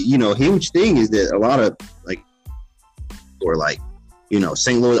mean, you know, huge thing is that a lot of, like, or, like, you know,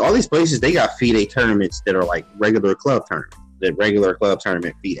 St. Louis, all these places, they got FIDE tournaments that are, like, regular club tournaments. The regular club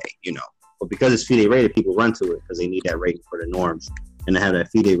tournament FIDE, you know. But because it's FIDE rated, people run to it because they need that rating for the norms. And to have that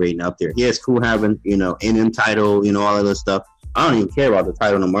FIDE rating up there. Yeah, it's cool having, you know, NM title, you know, all that other stuff. I don't even care about the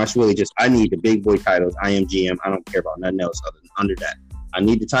title no more. It's really just, I need the big boy titles, IMGM. I don't care about nothing else other than under that. I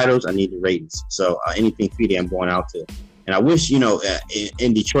need the titles. I need the ratings. So anything FIDE, I'm going out to. And I wish, you know,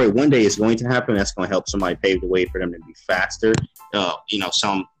 in Detroit, one day it's going to happen. That's going to help somebody pave the way for them to be faster. You know,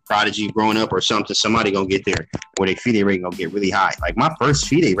 some prodigy growing up or something, somebody going to get there where their FIDE rating going to get really high. Like my first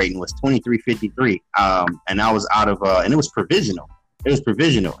FIDE rating was 2353. And I was out of, and it was provisional.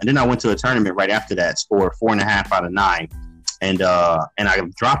 And then I went to a tournament right after that, scored 4.5 out of 9. And I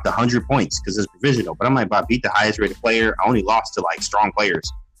dropped 100 points because it's provisional. But I'm like, I beat the highest rated player. I only lost to like strong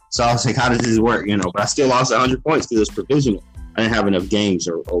players. So I was like, how does this work? You know, but I still lost 100 points because it was provisional. I didn't have enough games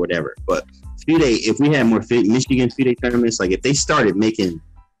or whatever. But FIDE, if we had more Michigan FIDE tournaments, like if they started making,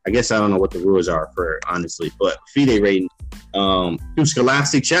 I guess I don't know what the rules are for honestly, but FIDE rating through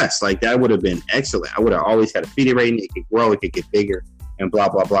Scholastic Chess, like that would have been excellent. I would have always had a FIDE rating. It could grow, it could get bigger, and blah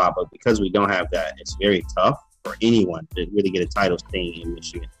blah blah. But because we don't have that, it's very tough for anyone to really get a title staying in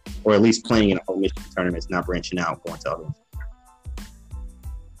Michigan, or at least playing in a whole Michigan tournament, not branching out, going to others.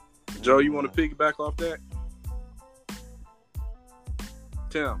 Joe, you want to piggyback off that?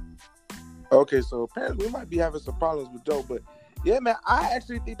 Tim. Okay, so apparently we might be having some problems with Joe, but yeah, man, I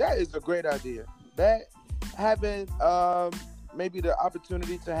actually think that is a great idea. That having maybe the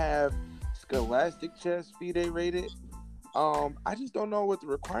opportunity to have Scholastic Chess FIDE rated, I just don't know what the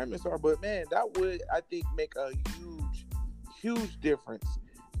requirements are, but man, that would, I think, make a huge difference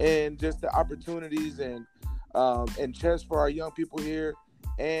in just the opportunities and chess for our young people here.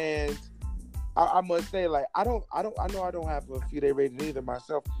 And I must say, like, I know I don't have a FIDE rating either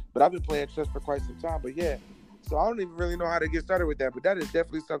myself, but I've been playing chess for quite some time. But yeah, so I don't even really know how to get started with that, but that is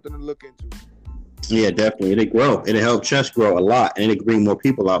definitely something to look into. Yeah, definitely. It'll grow. It'll help chess grow a lot, and it'll bring more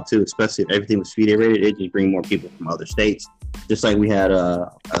people out too. Especially if everything was FIDE rated, it just bring more people from other states. Just like we had,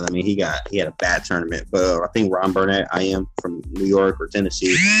 he had a bad tournament, but I think Ron Burnett, from New York or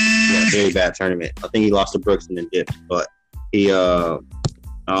Tennessee, he had a very bad tournament. I think he lost to Brooks and then dipped, but he came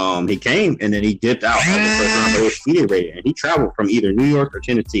and then he dipped out in the first round, but it was FIDE rated, and he traveled from either New York or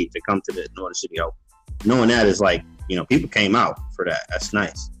Tennessee to come to the Northern City Open. Knowing that is like, people came out for that. That's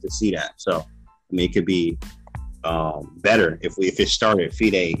nice to see that. So, I mean, it could be better if it started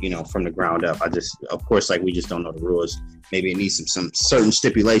FIDE, from the ground up. Of course, like, we just don't know the rules. Maybe it needs some certain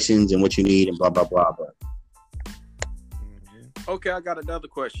stipulations and what you need and blah, blah, blah. But okay, I got another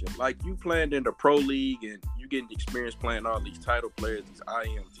question. Like, you playing in the pro league and you getting experience playing all these title players, these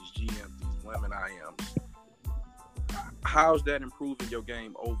IMs, these GMs, these women IMs. How's that improving your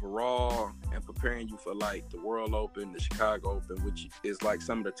game overall and preparing you for, like, the World Open, the Chicago Open, which is like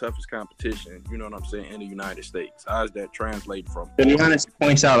some of the toughest competition, you know what I'm saying, in the United States? How's that translate from? To be honest, it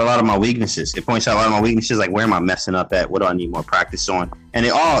points out a lot of my weaknesses. Like, where am I messing up at? What do I need more practice on? And it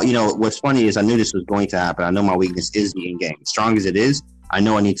all, what's funny is I knew this was going to happen. I know my weakness is the in-game. As strong as it is, I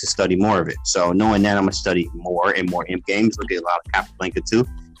know I need to study more of it. So knowing that, I'm going to study more and more in-games. Look at a lot of Capablanca too,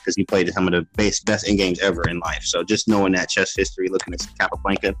 because he played some of the best in games ever in life. So just knowing that chess history, looking at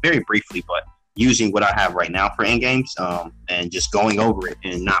Capablanca very briefly, but using what I have right now for in games, and just going over it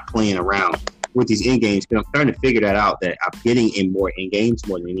and not playing around with these in games. Because I'm starting to figure that out, that I'm getting in more in games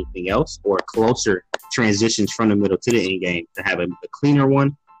more than anything else, or closer transitions from the middle to the in game to have a cleaner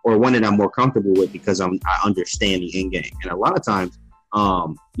one, or one that I'm more comfortable with because I understand the in game. And a lot of times,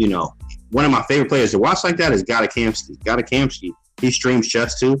 one of my favorite players to watch like that is Gata Kamsky. He streams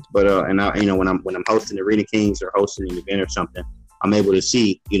chess too, but when I'm hosting the Arena Kings or hosting an event or something, I'm able to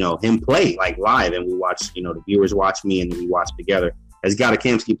see him play like live, and we watch, the viewers watch me, and then we watch together as Gata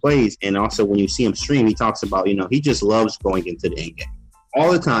Kamsky plays. And also when you see him stream, he talks about he just loves going into the end game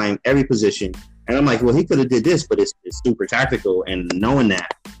all the time, every position. And I'm like, well, he could have did this, but it's super tactical. And knowing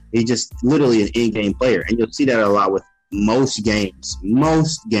that, he just literally an in-game player, and you'll see that a lot with most games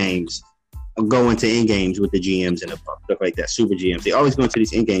go into in games with the GMs and stuff like that, super GMs. They always go into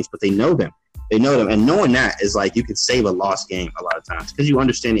these in games, but they know them. And knowing that is like, you can save a lost game a lot of times because you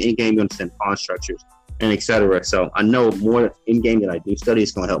understand the in game, you understand pawn structures, and etc. So I know more in game than I do study.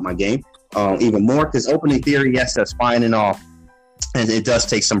 It's going to help my game even more, because opening theory, yes, that's fine and all, and it does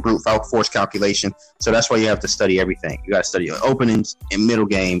take some brute force calculation. So that's why you have to study everything. You got to study your openings and middle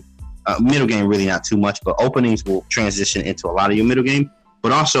game. Middle game really not too much, but openings will transition into a lot of your middle game.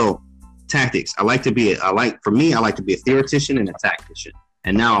 But also tactics. I like to be a theoretician and a tactician.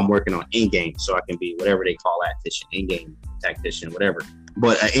 And now I'm working on in-game, so I can be whatever they call tactician, in-game tactician, whatever.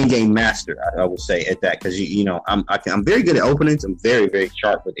 But an in-game master, I will say at that, because I'm very good at openings. I'm very, very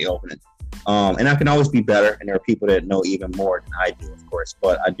sharp with the openings, and I can always be better. And there are people that know even more than I do, of course.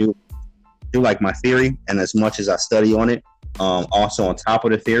 But I do like my theory, and as much as I study on it, also on top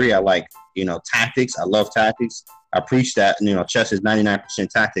of the theory, I like tactics. I love tactics. I preach that, chess is 99%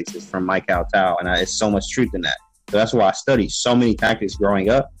 tactics. It's from Mike Altao, and it's so much truth in that. So that's why I studied so many tactics growing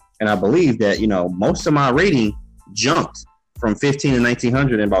up, and I believe that, most of my rating jumped from 15 to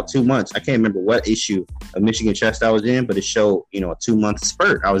 1900 in about 2 months. I can't remember what issue of Michigan Chess I was in, but it showed, a 2-month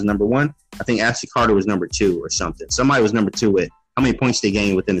spurt. I was number 1. I think Ashley Carter was number 2 or something. Somebody was number 2 with how many points they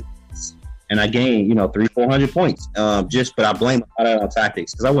gained within the and I gained, 300-400 points. But I blame a lot on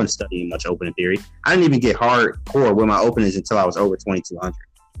tactics because I wasn't studying much opening theory. I didn't even get hardcore with my openings until I was over 2200.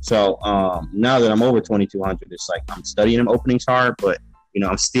 So now that I'm over 2200, it's like I'm studying them openings hard, but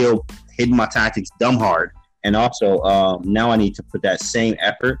I'm still hitting my tactics dumb hard. And also now I need to put that same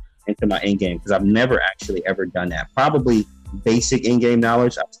effort into my in game because I've never actually ever done that. Probably basic in game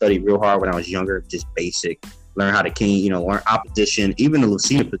knowledge. I studied real hard when I was younger, just basic. Learn how to king, learn opposition, even the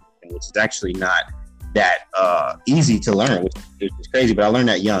Lucina position, which is actually not that easy to learn, which is crazy. But I learned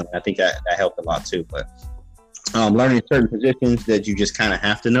that young. I think that helped a lot too. But learning certain positions that you just kind of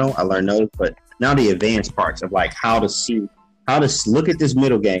have to know, I learned those. But now the advanced parts of like how to look at this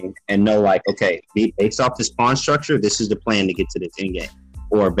middle game and know like, okay, based off this pawn structure, this is the plan to get to this end game.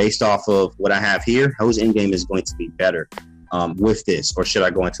 Or based off of what I have here, whose end game is going to be better with this, or should I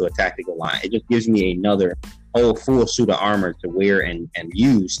go into a tactical line? It just gives me another whole full suit of armor to wear and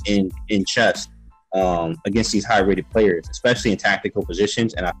use in chess against these high-rated players, especially in tactical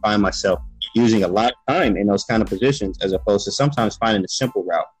positions. And I find myself using a lot of time in those kind of positions as opposed to sometimes finding the simple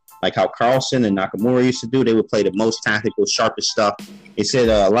route. Like how Carlson and Nakamura used to do. They would play the most tactical, sharpest stuff. They said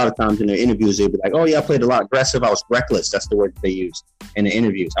a lot of times in their interviews, they'd be like, oh, yeah, I played a lot aggressive. I was reckless. That's the word that they used in the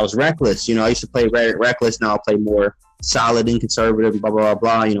interviews. I was reckless. I used to play reckless. Now I play more solid and conservative, blah, blah,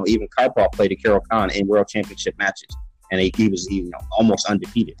 blah, blah. Even Karpov played a Carol Khan in World Championship matches. And he was almost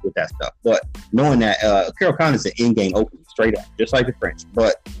undefeated with that stuff. But knowing that Carol Khan is an in-game opening, straight up, just like the French.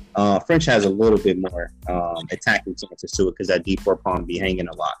 But French has a little bit more attacking chances to it because that D4 pawn be hanging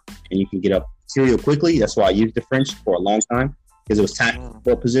a lot. And you can get up material quickly. That's why I used the French for a long time because it was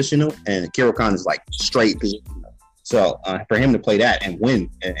tactical positional. And Carol Khan is like straight positional. So for him to play that and win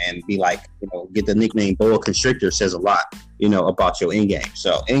and be like, get the nickname Boa Constrictor says a lot, about your in game.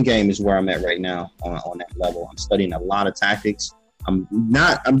 So in game is where I'm at right now on that level. I'm studying a lot of tactics. I'm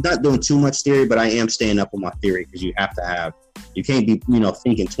not doing too much theory, but I am staying up on my theory because you can't be,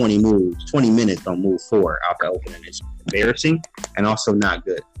 thinking 20 minutes on move 4 out the opening. It's embarrassing and also not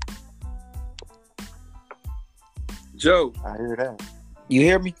good. Joe. I hear that. You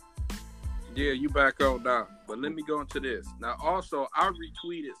hear me? Yeah, you back on now. But let me go into this. Now, also, I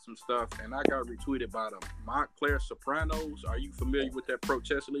retweeted some stuff, and I got retweeted by the Montclair Sopranos. Are you familiar with that Pro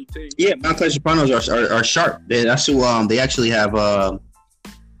Chess League team? Yeah, Montclair Sopranos are sharp. That's who they actually have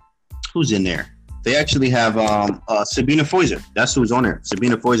who's in there? They actually have Sabina Foiser. That's who's on there.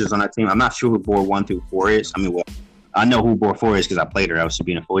 Sabina Foiser's on that team. I'm not sure who board 1 through 4 is. I know who board 4 is because I played her. I was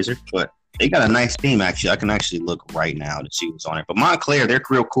Sabina Foiser. But they got a nice team, actually. I can actually look right now to see who's on it. But Montclair, they're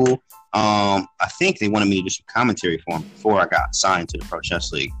real cool. I think they wanted me to do some commentary for them before I got signed to the Pro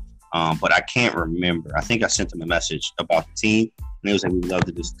Chess League. But I can't remember. I think I sent them a message about the team. And they was like, we'd love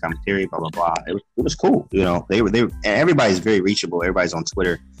to do some commentary, blah, blah, blah. It was cool. They were, and everybody's very reachable. Everybody's on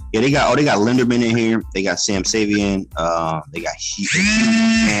Twitter. Yeah, they got Linderman in here. They got Sam Savian. They got Hugh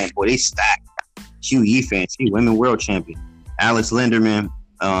Yifan. Boy, they stacked. Hugh Yifan, women world champion. Alex Linderman.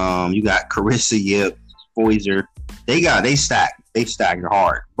 You got Carissa Yip, Foiser. They stacked. They stacked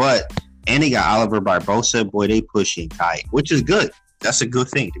hard. And they got Oliver Barbosa. Boy, they pushing tight, which is good. That's a good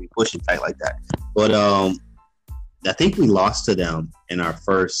thing to be pushing tight like that. But I think we lost to them in our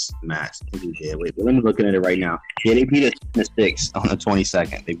first match. I think we did. Wait, let me looking at it right now. Yeah, they beat us 10-6 on the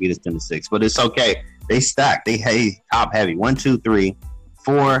 22nd. They beat us 10-6, but it's okay. They stacked. They top heavy. 1, 2, 3,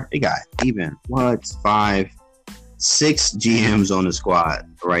 4. They got even 5, 6 GMs on the squad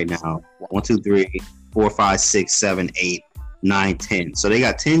right now. 1, 2, 3, 4, 5, 6, 7, 8, 9, 10. So they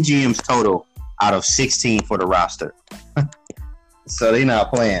got 10 GMs total out of 16 for the roster. So they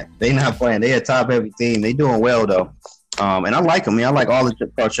not playing. They a top heavy team. They doing well though. And I like them. I like all the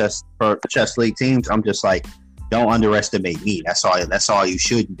Pro Chess League teams. I'm just like, don't underestimate me. That's all you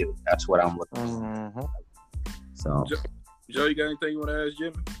should do. That's what I'm looking for. Mm-hmm. So, Joe, you got anything you want to ask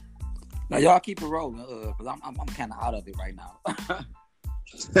Jimmy? Now y'all keep it rolling, because I'm kind of out of it right now.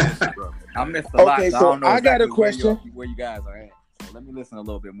 I missed a lot. Okay, so I so don't know I got a exactly question. Where you guys are at. So let me listen a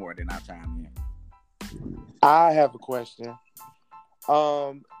little bit more, then I'll chime in. I have a question.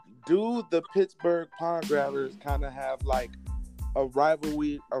 Do the Pittsburgh Pond Grabbers kind of have like a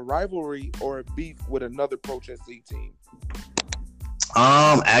rivalry or a beef with another Pro Chess League team?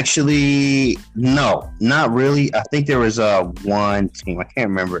 Actually, no, not really. I think there was one team. I can't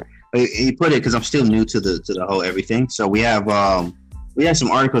remember. He put it because I'm still new to the whole everything. So we have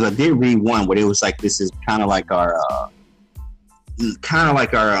some articles. I did read one where it was like, this is kind of like our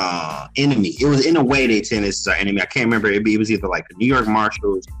enemy. It was in a way they said this is our enemy. I can't remember. It was either like the New York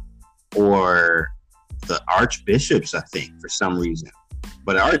Marshals or the Archbishops, I think, for some reason.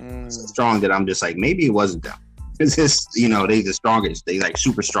 But the Archbishops is so strong that I'm just like, maybe it wasn't them. It's just, they the strongest. They like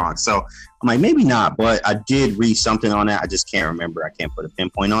super strong. So I'm like, maybe not. But I did read something on that. I just can't remember. I can't put a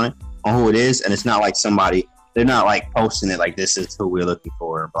pinpoint on it, on who it is. And it's not like they're not like posting it like this is who we're looking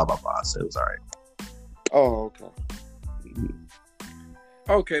for, blah, blah, blah. So it was all right. Oh, okay.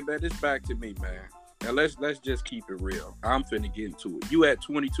 Okay, man, it's back to me, man. Now let's just keep it real. I'm finna get into it. You at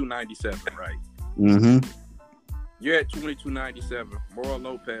 22.97, right? Mm-hmm. You're at 22.97. Moro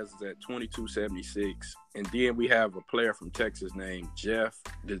Lopez is at 22.76. And then we have a player from Texas named Jeff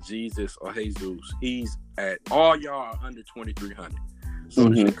DeJesus or Jesus. He's at, all y'all are under 2,300. So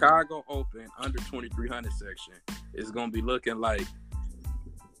the Chicago Open under 2,300 section is going to be looking like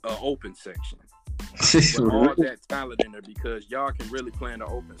an open section. With all that talent in there because y'all can really play in the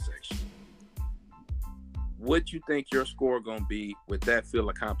open section. What you think your score going to be with that field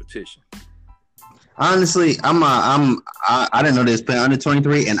of competition? Honestly, I didn't know they was playing under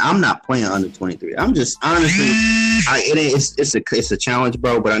 23, and I'm not playing under 23. I'm just honestly, it's a challenge,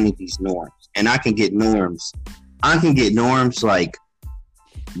 bro. But I need these norms, and I can get norms. I can get norms like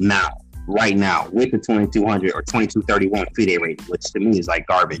now, right now, with the 2200 or 2231 FIDE rating, which to me is like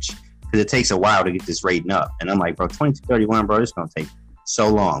garbage because it takes a while to get this rating up. And I'm like, bro, 2231, bro, it's gonna take so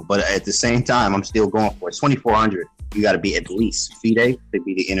long. But at the same time, I'm still going for it. 2400. You got to be at least FIDE to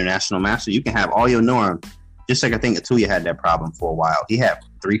be the international master. You can have all your norms, just like I think Atuya had that problem for a while. He had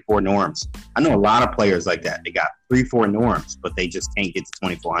 3-4 norms. I know a lot of players like that. They got 3-4 norms, but they just can't get to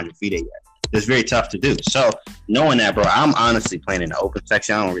 2400 FIDE yet. It's very tough to do. So knowing that, bro, I'm honestly playing in the open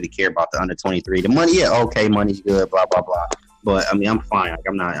section. I don't really care about the under 23. The money, yeah, okay, money's good, blah blah blah. But I mean, I'm fine. Like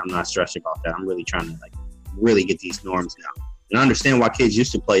I'm not stressed about that. I'm really trying to really get these norms now. And I understand why kids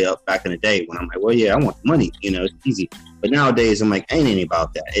used to play up back in the day when I'm like, well, yeah, I want money. It's easy. But nowadays, I'm like, ain't any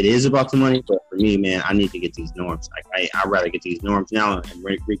about that. It is about the money, but for me, man, I need to get these norms. I'd rather get these norms now and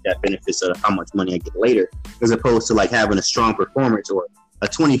reap that benefits of how much money I get later, as opposed to having a strong performance or a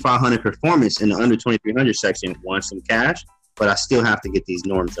 2,500 performance in the under 2,300 section. Want some cash, but I still have to get these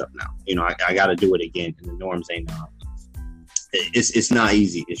norms up now. I got to do it again, and the norms ain't it's not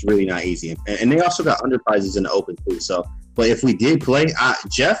easy. It's really not easy. And they also got underprizes in the open too. So. But if we did play,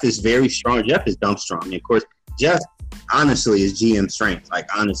 Jeff is very strong. Jeff is dump strong. And of course, Jeff honestly is GM strength.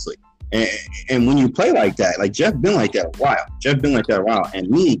 Honestly, and when you play like that, Jeff been like that a while. And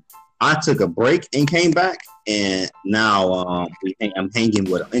me, I took a break and came back, and now I'm hanging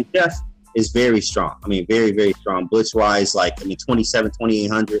with him. And Jeff is very strong. I mean, very very strong. Blitz wise, 27,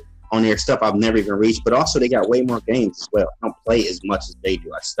 2800 on their stuff I've never even reached. But also they got way more games as well. I don't play as much as they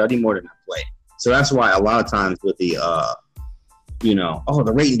do. I study more than I play. So that's why a lot of times with the,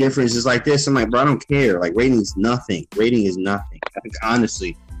 the rating difference is like this. I'm like, bro, I don't care. Rating is nothing. Rating is nothing. I think,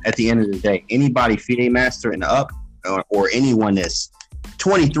 honestly, at the end of the day, anybody FIDE master and up or anyone that's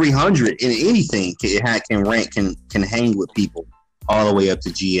 2,300 in anything can rank, can hang with people all the way up to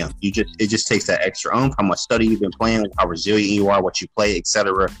GM. It just takes that extra how much study you've been playing, how resilient you are, what you play,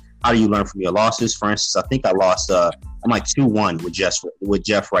 etc. How do you learn from your losses? For instance, I think I lost. I'm 2-1 with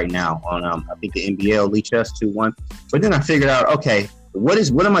Jeff right now on I think the NBL Elite Chess 2-1. But then I figured out, okay, what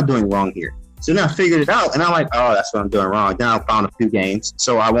am I doing wrong here? So then I figured it out, and I'm like, oh, that's what I'm doing wrong. Then I found a few games,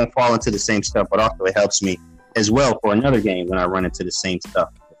 so I won't fall into the same stuff. But also, it helps me as well for another game when I run into the same stuff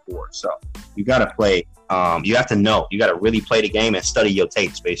before. So you got to play. You have to know. You got to really play the game and study your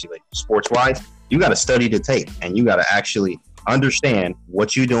tapes. Basically, sports wise, you got to study the tape, and you got to actually understand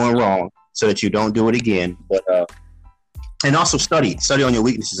what you're doing wrong so that you don't do it again. But and also study on your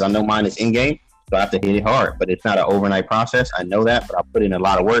weaknesses. I know mine is in game, so I have to hit it hard. But it's not an overnight process. I know that, but I put in a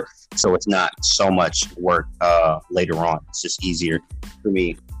lot of work, so it's not so much work later on. It's just easier for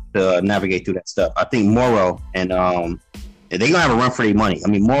me to navigate through that stuff. I think Morrow and they're gonna have a run for their money. I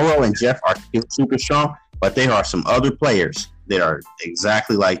mean, Morrow and Jeff are still super strong, but there are some other players that are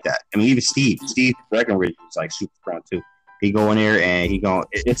exactly like that. I mean, even Steve Breckenridge is super strong too. He go in there and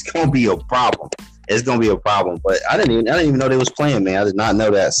it's gonna be a problem. It's gonna be a problem. But I didn't even know they was playing, man. I did not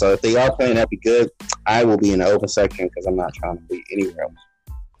know that. So if they are playing, that'd be good. I will be in the open section because I'm not trying to be anywhere else.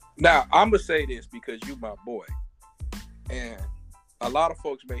 Now I'm gonna say this because you my boy, and a lot of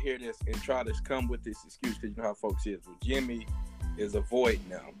folks may hear this and try to come with this excuse because you know how folks is. Well, Jimmy is a void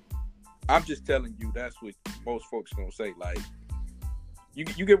now. I'm just telling you that's what most folks gonna say. You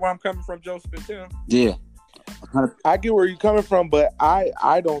get where I'm coming from, Joseph and Tim? Yeah. I get where you're coming from, but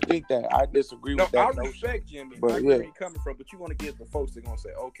I don't think that. I disagree with that. I respect Jimmy. I get where you're coming from, but you want to get the folks that are going to say,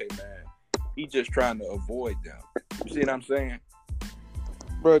 okay, man, he just trying to avoid them. You see what I'm saying?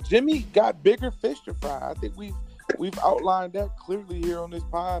 Bro, Jimmy got bigger fish to fry. I think we've outlined that clearly here on this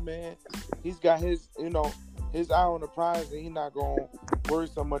pod, man. He's got his eye on the prize, and he's not going to worry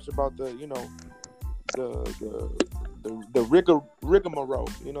so much about the rigmarole,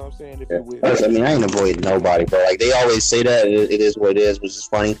 you know what I'm saying? If you will. I mean, I ain't avoiding nobody, bro. They always say that it is what it is, which is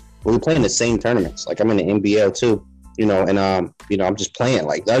funny. But we play in the same tournaments. I'm in the NBL too, and I'm just playing.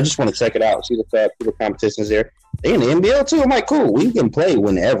 I just want to check it out, see the competitions there. They in the NBL too. I'm like, cool. We can play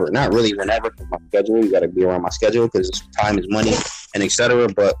whenever, not really whenever. My schedule, you got to be around my schedule because time is money and etc.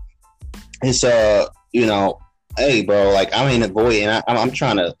 But it's hey, bro, I ain't avoiding. I'm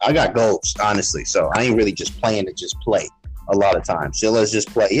trying to. I got goals, honestly. So I ain't really just playing to just play a lot of times. So let's just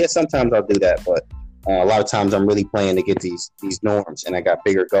play. Yeah, sometimes I'll do that, but a lot of times I'm really playing to get these norms, and I got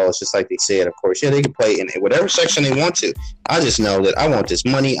bigger goals. Just like they said, of course. Yeah, they can play in whatever section they want to. I just know that I want this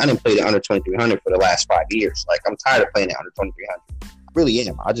money. I didn't play the under 2,300 for the last 5 years. I'm tired of playing the under 2,300. I really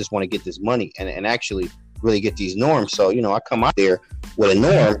am. I just want to get this money and actually really get these norms. So, I come out there with a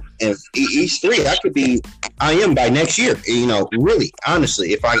norm, and each three I am by next year. You know, really,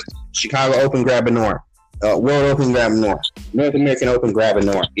 honestly, if I Chicago Open grab a norm, World Open grab a norm, North American Open grab a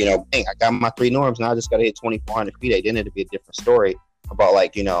norm. You know, dang, I got my 3 norms now. I just got to hit 2,400 feet. Then it'd be a different story about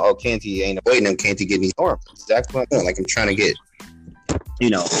like, you know, oh, Canty ain't waiting on Canty getting these norms. That's exactly what I'm doing. Like I'm trying to get, you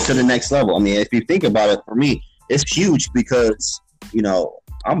know, to the next level. I mean, if you think about it, for me, it's huge because, you know,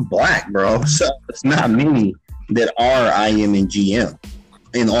 I'm black, bro. So it's not many that are IM and GM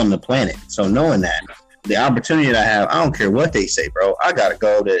on the planet. So knowing that, the opportunity that I have, I don't care what they say, bro. I gotta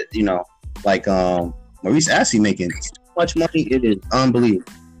go to, you know, like Maurice Assey making so much money. It is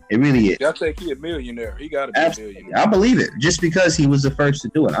unbelievable. It really is. I think he's a millionaire. He got to be a millionaire. I believe it, just because he was the first to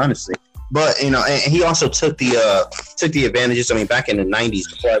do it, honestly. But you know, and he also took the advantages. I mean, back in the '90s,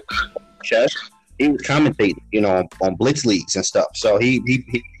 before chess, he was commentating, you know, on blitz leagues and stuff. So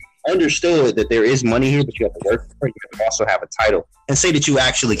he understood that there is money here, but you have to work for it. You have to also have a title and say that you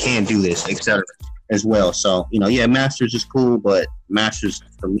actually can do this, etc. as well. So, you know, yeah, Masters is cool, but Masters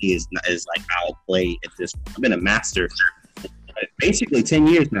for me is like I'll play at this point. I've been a Master basically 10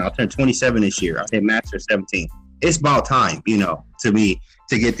 years now. I'll turn 27 this year. I'll say Master 17. It's about time, you know, to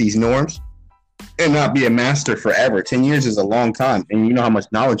get these norms and not be a Master forever. 10 years is a long time, and you know how much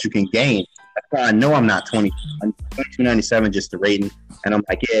knowledge you can gain. That's why I know I'm not 20. I'm 2297 just the rating, and I'm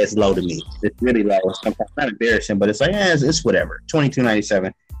like, yeah, it's low to me. It's really low. Sometimes not embarrassing, but it's like, yeah, it's whatever.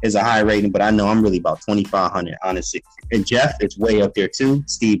 2297 is a high rating, but I know I'm really about 2,500, honestly. And Jeff is way up there too.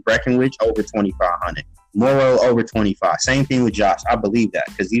 Steve Breckenridge over 2,500. Morrow over 25. Same thing with Josh. I believe that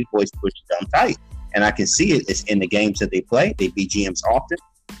because these boys push dumb tight, and I can see it. It's in the games that they play. They beat GMs often.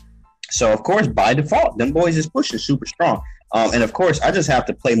 So, of course, by default, them boys is pushing super strong. And, of course, I just have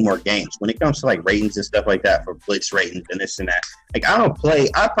to play more games. When it comes to, like, ratings and stuff like that for blitz ratings and this and that, like,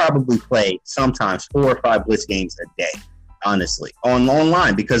 I probably play sometimes 4 or 5 blitz games a day, honestly,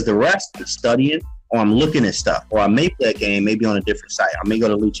 online, because the rest I'm studying or I'm looking at stuff, or I may play a game maybe on a different site. I may go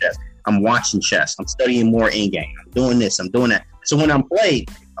to Loot Chess. I'm watching chess. I'm studying more in-game. I'm doing this. I'm doing that. So when I'm playing,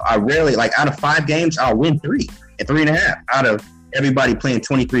 I rarely, like, out of 5 games, I'll win 3 and 3.5 out of everybody playing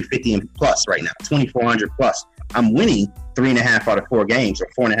 2350 and plus right now, 2400 plus. I'm winning 3.5 out of 4 games, or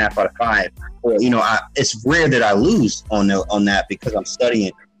 4.5 out of 5. Or, you know, it's rare that I lose on that because I'm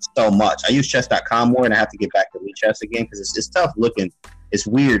studying so much. I use chess.com more, and I have to get back to Lead Chess again because it's tough looking. It's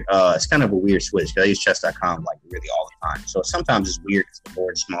weird. It's kind of a weird switch because I use chess.com like really all the time. So sometimes it's weird because the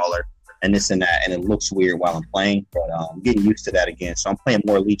board's smaller and this and that, and it looks weird while I'm playing. But I'm getting used to that again. So I'm playing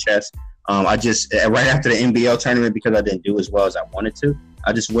more Lead Chess. I just, right after the NBL tournament, because I didn't do as well as I wanted to,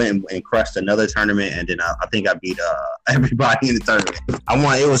 I just went and crushed another tournament, and then I think I beat everybody in the tournament.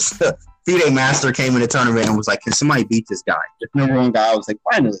 It was FIDE Master came in the tournament and was like, can somebody beat this guy? This number one guy. I was like,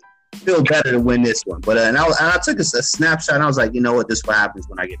 finally, feel better to win this one. But and I took a snapshot, and I was like, you know what, this is what happens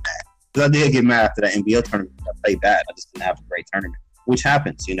when I get mad. Because I did get mad after that NBL tournament. I played bad. I just didn't have a great tournament, which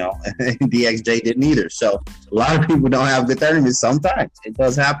happens, you know. DXJ didn't either. So a lot of people don't have good tournaments sometimes. It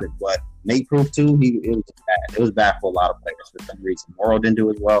does happen. But Nate proved too, it was bad. It was bad for a lot of players for some reason. Morrow didn't do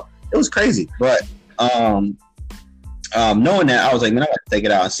as well. It was crazy. But knowing that, I was like, man, I got to take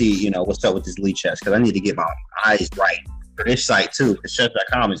it out and see, you know, what's up with this Lead Chess, because I need to get my eyes right for this site too. Because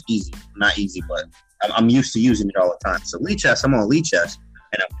chess.com is easy. Not easy, but I'm used to using it all the time. So Lead Chess, I'm on Lead Chess,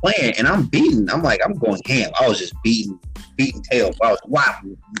 and I'm playing, and I'm beating. I'm like, I'm going ham. I was just beating tails. I was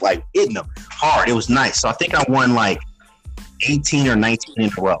like hitting them hard. It was nice. So I think I won like 18 or 19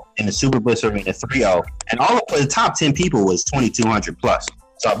 in a row in the Super Blitz Arena 3-0, and all of the top 10 people was 2200 plus.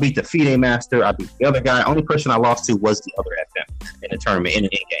 So I beat the FIDE Master. I beat the other guy. Only person I lost to was the other FM in the tournament, in the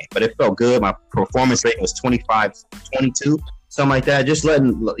in-game. But it felt good. My performance rating was 25-22, something like that. Just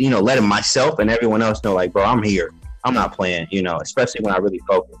letting myself and everyone else know, like, bro, I'm here. I'm not playing, you know, especially when I really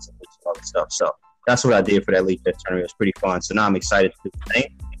focus and all that stuff. So that's what I did for that League Chess tournament. It was pretty fun. So now I'm excited to do the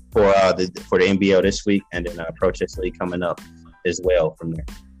same for the NBL this week, and then Pro Chess League coming up as well from there.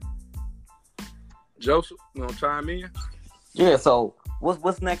 Joseph, you want to chime in? Yeah, so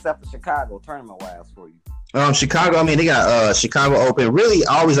what's next after Chicago tournament-wise for you? Chicago, I mean, they got Chicago Open. Really,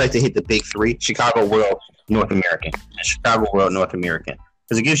 I always like to hit the big 3, Chicago World, North American, and Chicago World, North American,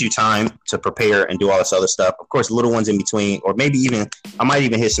 because it gives you time to prepare and do all this other stuff. Of course, little ones in between, or maybe even, I might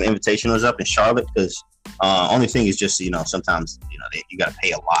even hit some invitationals up in Charlotte, because only thing is just, you know, sometimes, you know, you got to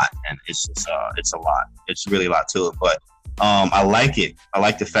pay a lot, and it's a lot. It's really a lot to it, but I like it. I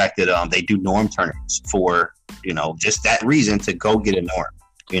like the fact that they do norm tournaments for, you know, just that reason to go get a norm.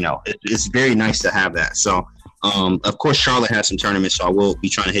 You know, it's very nice to have that. So, of course, Charlotte has some tournaments, so I will be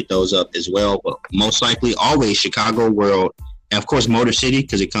trying to hit those up as well. But most likely, always Chicago World, and of course, Motor City,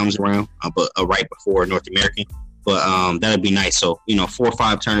 because it comes around right before North American. But that'd be nice. So 4 or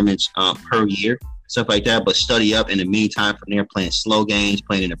 5 tournaments per year, stuff like that. But study up in the meantime from there, playing slow games,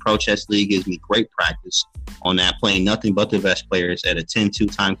 playing in the Pro Chess League gives me great practice on that. Playing nothing but the best players at a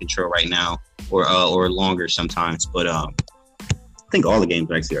 10-2 time control right now, or longer sometimes. But I think all the games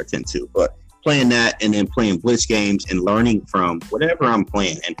actually are 10-2. But playing that and then playing blitz games and learning from whatever I'm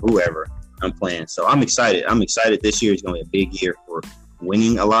playing and whoever I'm playing. So I'm excited. This year is going to be a big year for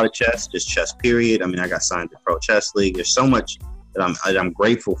winning a lot of chess, just chess period. I mean, I got signed to Pro Chess League. There's so much that I'm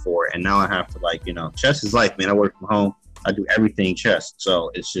grateful for. And now I have to chess is life, man. I work from home. I do everything chess.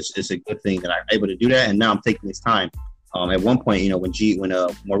 So it's a good thing that I'm able to do that. And now I'm taking this time. At one point,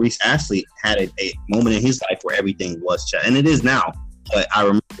 when Maurice Astley had a moment in his life where everything was chess, and it is now. But I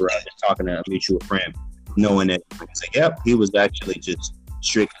remember just talking to a mutual friend, knowing that he was like, yep, he was actually just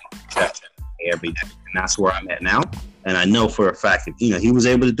strictly chess every day. And that's where I'm at now. And I know for a fact that, he was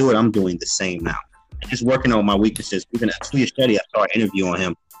able to do it. I'm doing the same now. Just working on my weaknesses. Even at Tuya Shetty, I saw an interview on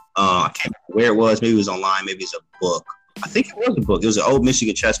him. I can't remember where it was. Maybe it was online. Maybe it's a book. I think it was a book. It was an old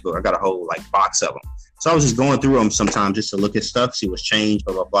Michigan chess book. I got a whole box of them. So I was just going through them sometimes just to look at stuff, see what's changed,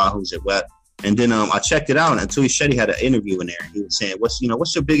 blah, blah, blah, who's it what. And then I checked it out, and Tuya Shetty had an interview in there. He was saying, what's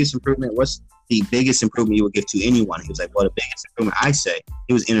your biggest improvement? What's the biggest improvement you would give to anyone? He was like, well, the biggest improvement, I say.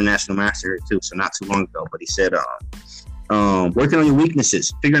 He was international master here, too, so not too long ago. But he said, working on your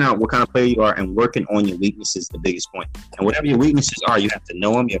weaknesses, figuring out what kind of player you are and working on your weaknesses is the biggest point. And whatever your weaknesses are, you have to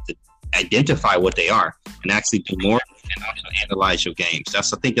know them. You have to identify what they are and actually do more and also analyze your games. I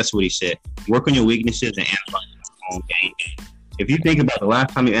think that's what he said. Work on your weaknesses and analyze your own game. If you think about the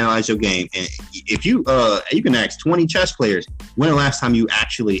last time you analyzed your game, and if you can ask 20 chess players, when the last time you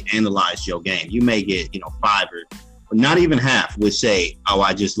actually analyzed your game, you may get 5 or not even half would say, oh,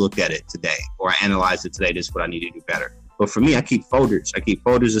 I just looked at it today, or I analyzed it today. This is what I need to do better. But for me, I keep folders. I keep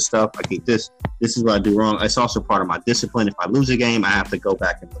folders of stuff. I keep this. This is what I do wrong. It's also part of my discipline. If I lose a game, I have to go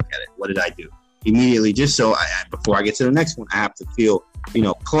back and look at it. What did I do? Immediately, just so before I get to the next one, I have to feel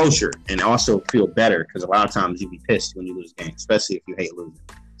closure and also feel better, because a lot of times you'd be pissed when you lose a game, especially if you hate losing.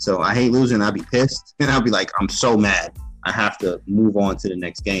 So I hate losing. I'll be pissed and I'll be like, I'm so mad. I have to move on to the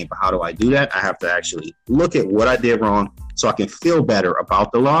next game. But how do I do that? I have to actually look at what I did wrong so I can feel better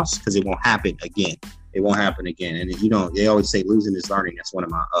about the loss, because it won't happen again. It won't happen again. And they always say losing is learning. That's one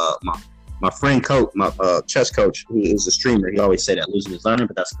of my friend coach, my chess coach, who is a streamer. He always said that losing is learning,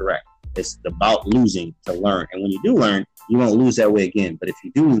 but that's correct. It's about losing to learn. And when you do learn, you won't lose that way again. But if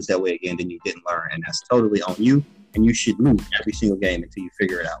you do lose that way again, then you didn't learn. And that's totally on you. And you should lose every single game until you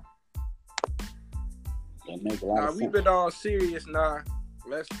figure it out. That make a lot of sense. We've been all serious now.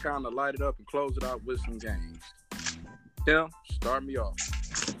 Let's kind of light it up and close it out with some games. Tim, start me off.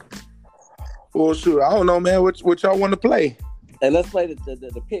 Well, shoot, I don't know, man. What y'all want to play? Hey, let's play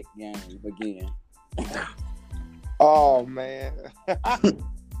the pick game again. Oh man.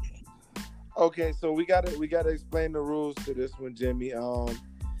 Okay, so we gotta explain the rules to this one, Jimmy.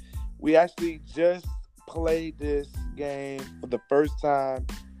 We actually just played this game for the first time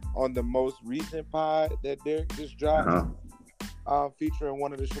on the most recent pod that Derek just dropped, featuring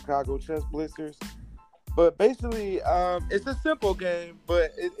one of the Chicago Chess Blitzers. But basically, it's a simple game,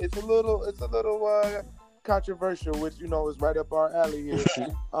 but it's a little controversial, which is right up our alley here.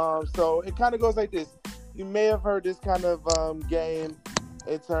 So it kind of goes like this. You may have heard this kind of game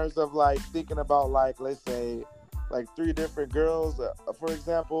in terms of thinking about let's say 3 different girls, for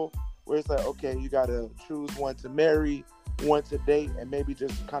example, where it's okay, you gotta choose one to marry, one to date, and maybe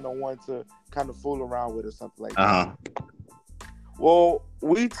just kind of one to kind of fool around with or something like that. Well,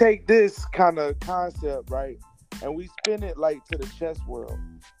 we take this kind of concept, right, and we spin it to the chess world.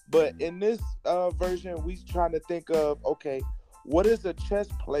 But in this version, we trying to think of, okay, what is a chess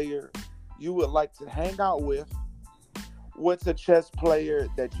player you would like to hang out with? What's a chess player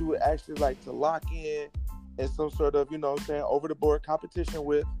that you would actually like to lock in some sort of, over-the-board competition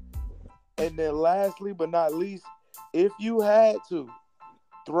with? And then lastly but not least, if you had to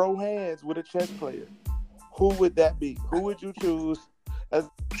throw hands with a chess player, who would that be? Who would you choose as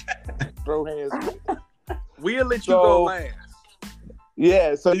throw hands with? We'll let you go last.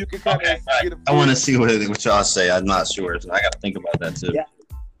 Yeah, so you can kind of get a I want to see what y'all say. I'm not sure, so I got to think about that too. Yeah,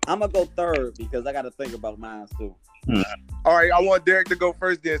 I'm gonna go third because I got to think about mine too. All right, I want Derek to go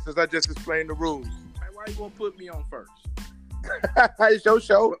first then, since I just explained the rules. Hey, why you gonna put me on first? It's your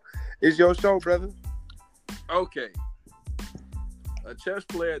show. It's your show, brother. Okay. A chess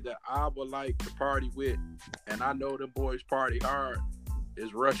player that I would like to party with, and I know them boys party hard,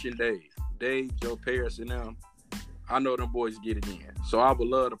 is Russian Dave. Dave, Joe Paris, and them. I know them boys get it in. So I would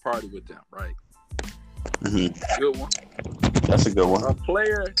love to party with them, right? Mm-hmm. Good one. That's a good one. A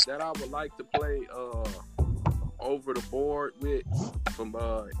player that I would like to play over the board with from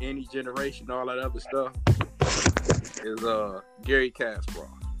any generation, all that other stuff is Gary Kasparov,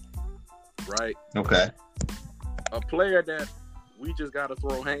 right? Okay. A player that we just gotta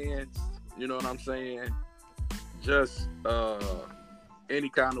throw hands. You know what I'm saying? Just any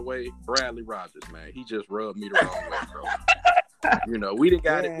kind of way. Bradley Rogers, man, he just rubbed me the wrong way, bro. You know, we didn't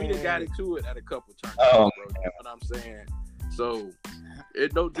got into it at a couple times, bro. You know what I'm saying? So,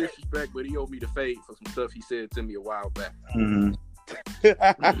 it no disrespect, but he owed me the fade for some stuff he said to me a while back. Mm-hmm.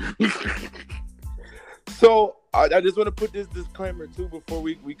 So I just want to put this disclaimer too before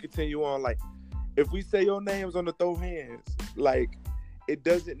we continue on. Like, if we say your names on the throw hands, like, it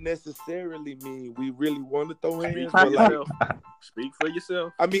doesn't necessarily mean we really want to throw hands. But like, speak for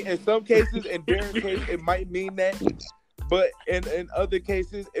yourself. I mean, in some cases, in Darren's case, it might mean that. But in other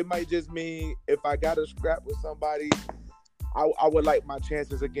cases, it might just mean if I got to scrap with somebody, I would like my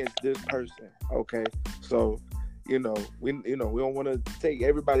chances against this person. Okay, so we don't want to take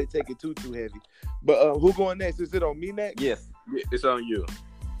it too heavy. But who going next? Is it on me next? Yes. Yeah, it's on you.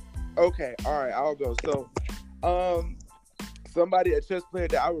 Okay, all right, I'll go. So, somebody, a chess player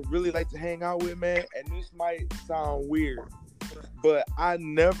that I would really like to hang out with, man. And this might sound weird, but I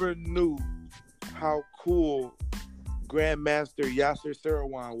never knew how cool Grandmaster Yasser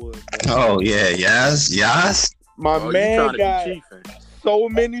Seirawan was. Man. Oh yeah, yes. My man got so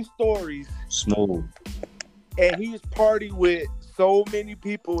many stories. Smooth. And he's partied with so many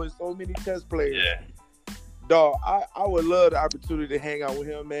people and so many chess players. Yeah. Dog, I would love the opportunity to hang out with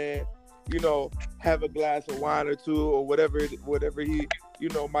him, man. You know, have a glass of wine or two or whatever he,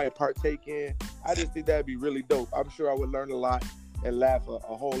 might partake in. I just think that'd be really dope. I'm sure I would learn a lot and laugh a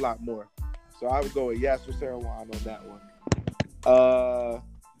whole lot more. So I would go with Yasser Seirawan on that one.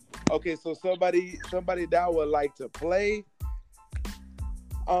 Okay, so somebody that I would like to play.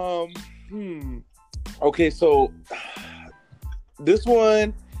 Okay, so this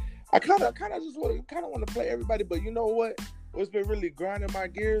one, I kind of want to play everybody, but you know what? What's been really grinding my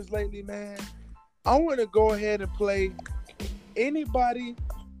gears lately, man? I want to go ahead and play anybody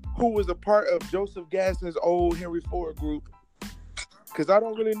who was a part of Joseph Gaston's old Henry Ford group, because I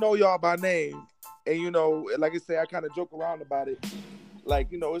don't really know y'all by name. And, like I say, I kind of joke around about it. Like,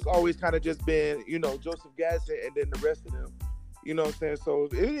 it's always kind of just been, Joseph Gaston and then the rest of them. You know what I'm saying? So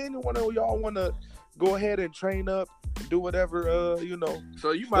if any one of y'all want to go ahead and train up, do whatever,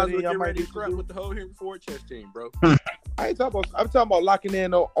 So you might as well get ready to scrap with the whole Henry Ford chess team, bro. I ain't talking about. I'm talking about locking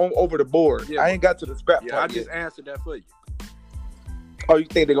in on over the board. Yeah, I ain't got to the scrap. Yeah, I just answered that for you. Oh, you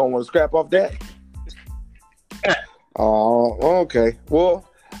think they're gonna want to scrap off that? Oh, okay. Well,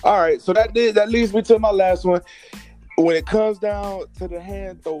 all right. So that leads me to my last one. When it comes down to the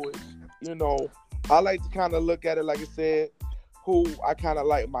hand throwers, I like to kind of look at it like I said, who I kind of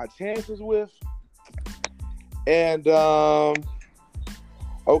like my chances with. And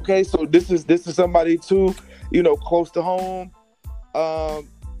okay, so this is somebody too, close to home.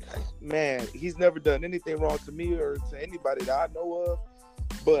 Man, he's never done anything wrong to me or to anybody that I know of.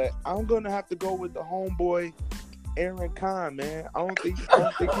 But I'm gonna have to go with the homeboy, Aaron Kahn, man. I don't think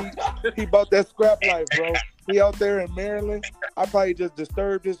he bought that scrap life, bro. He out there in Maryland. I probably just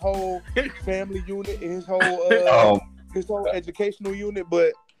disturbed his whole family unit and his whole educational unit.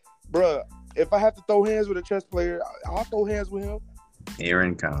 But, bruh, if I have to throw hands with a chess player, I'll throw hands with him.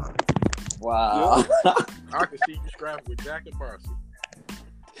 Aaron Kahn. Wow. I can see you scrapping with Jack and Marcy.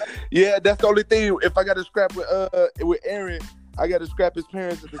 Yeah, that's the only thing. If I got to scrap with Aaron, I got to scrap his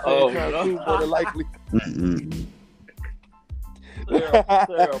parents at the same time too, more than likely.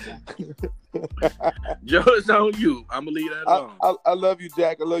 Terrible. Joe, it's on you. I'm gonna leave that alone. I love you,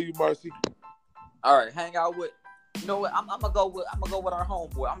 Jack. I love you, Marcy. All right, hang out with. You know what? I'm gonna go with our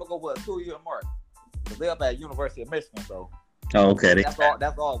homeboy. I'm gonna go with a 2-year mark. Cause they're up at University of Michigan, so. Oh, okay.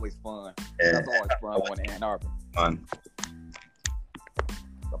 That's always fun. Yeah. That's always fun going to Ann Arbor. Fun.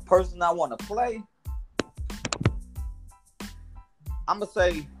 The person I want to play, I'm gonna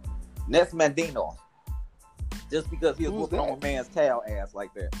say Nets Mandinov, just because he was whooping on a man's towel ass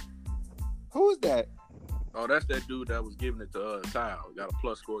like that. Who is that? Oh, that's that dude that was giving it to Tile. Got a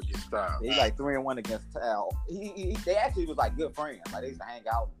plus score against Tile. He like 3-1 against Tile. They actually was like good friends. Like they used to hang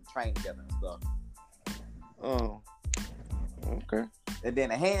out and train together and stuff. Oh, okay. And then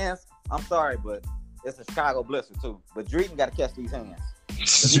the hands, I'm sorry, but it's a Chicago Blister too. But Drayton got to catch these hands.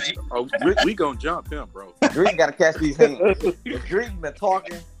 Oh, we gonna jump him, bro. Drayton got to catch these hands. If Drayton been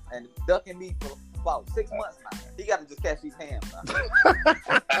talking and ducking me for about 6 months now, he got to just catch these hands.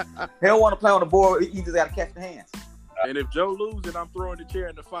 He don't want to play on the board. He just got to catch the hands. And if Joe loses, I'm throwing the chair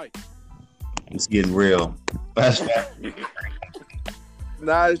in the fight. It's getting real. That's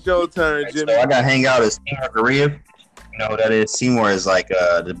Now it's your turn, Right, Jimmy. so I got to hang out as Seymour Garib. You know who that is? Seymour is like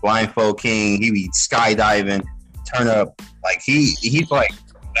the blindfold king. He be skydiving, turn up. Like he's like,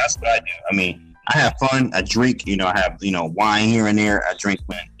 that's what I do. I mean, I have fun. I drink. You know, I have wine here and there. I drink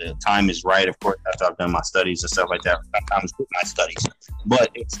when the time is right. Of course, after I've done my studies and stuff like that. Sometimes with my studies, but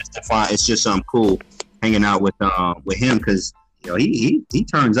it's just fun. It's just cool hanging out with him because he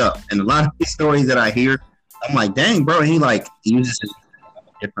turns up. And a lot of these stories that I hear, I'm like, dang, bro. He uses his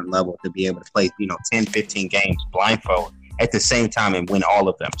different level to be able to play 10, 15 games blindfold at the same time and win all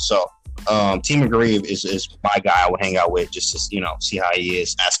of them. So Team Garib is my guy I would hang out with just to see how he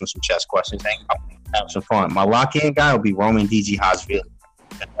is, ask him some chess questions, hang out, have some fun. My lock-in guy would be Roman DiGiacomo.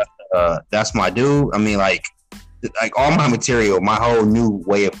 That's my dude. I mean, like all my material, my whole new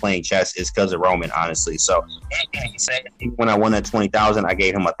way of playing chess is because of Roman, honestly. So anything he said, even when I won at 20,000, I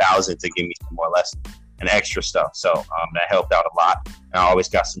gave him 1,000 to give me some more lessons and extra stuff. So that helped out a lot. And I always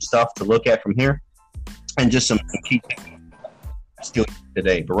got some stuff to look at from here and just some key things still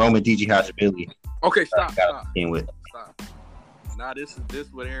today. But Roman DiGiacomo. Okay, stop. With. Stop. Now this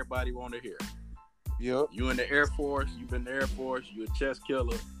is what everybody want to hear. Yep. You in the Air Force. You've been in the Air Force. You a chess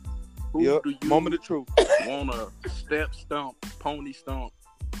killer. Who Yep. do you Moment of truth. want to step stomp, pony stomp,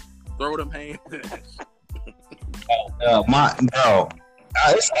 throw them hands? My bro.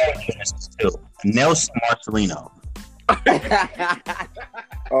 It's all too. Nelson Marcelino.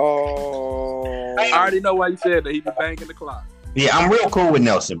 Oh. I already know why you said that. He be banging the clock. Yeah, I'm real cool with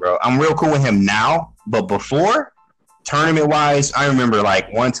Nelson, bro. I'm real cool with him now, but before, tournament wise, I remember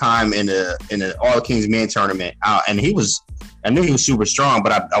like one time in the All Kings Men tournament, and I knew he was super strong,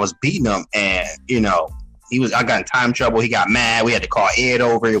 but I was beating him, and I got in time trouble. He got mad. We had to call Ed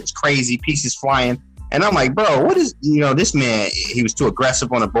over. It was crazy, pieces flying, and I'm like, bro, what is this man? He was too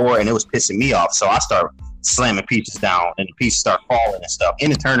aggressive on the board, and it was pissing me off. So I started slamming pieces down, and the pieces start falling and stuff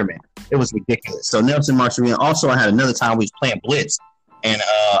in the tournament. It was ridiculous. So Nelson Marcelino. Also, I had another time we was playing Blitz, and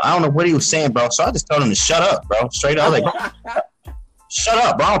I don't know what he was saying, bro. So I just told him to shut up, bro. Straight up, like, bro, shut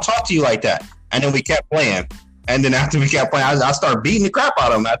up, bro. I don't talk to you like that. And then we kept playing. And then after we kept playing, I started beating the crap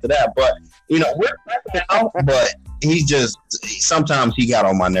out of him after that. But we're friends now. But sometimes he got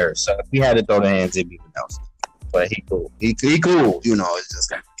on my nerves. So if we had to throw the hands, it'd be with Nelson. But he cool. He cool. It's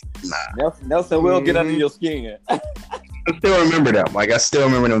just nah. Nelson will get under your skin. I still remember them. Like I still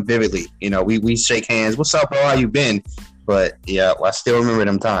remember them vividly. We shake hands. What's up, bro? How you been? But yeah, I still remember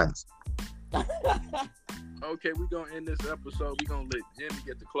them times. Okay, we're going to end this episode. We're going to let Jimmy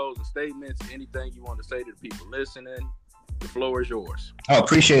get the closing statements. Anything you want to say to the people listening, the floor is yours. Oh,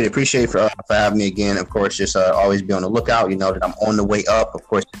 appreciate it. Appreciate for having me again. Of course, just always be on the lookout. You know that I'm on the way up. Of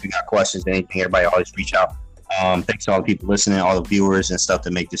course, if you got questions, anything, everybody always reach out. Thanks to all the people listening, all the viewers and stuff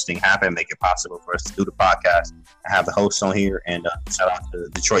to make this thing happen, make it possible for us to do the podcast. I have the hosts on here, and shout out to the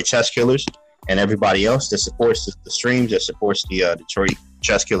Detroit Chess Killers and everybody else that supports the streams, that supports the Detroit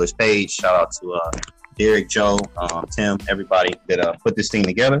Chess Killers page. Shout out to Derek, Joe, Tim, everybody that put this thing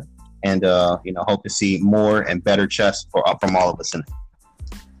together, and hope to see more and better chess from all of us in it.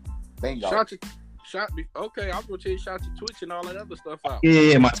 Bingo. Okay, I'm going to tell you, shout your Twitch and all that other stuff out.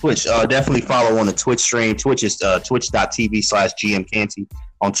 Yeah, my Twitch. Definitely follow on the Twitch stream. Twitch is twitch.tv/GM Canty.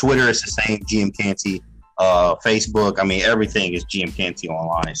 On Twitter, it's the same, GM Canty. Facebook, I mean, everything is GM Canty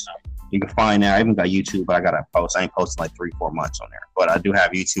online. So you can find that. I even got YouTube, but I got to post. I ain't posted like 3-4 months on there. But I do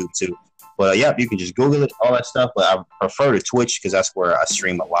have YouTube too. But yeah, you can just Google it, all that stuff. But I prefer to Twitch because that's where I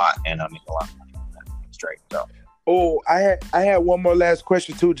stream a lot and I make a lot of money on that straight. So. Oh, I had one more last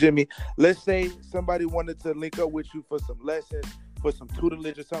question too, Jimmy. Let's say somebody wanted to link up with you for some lessons, for some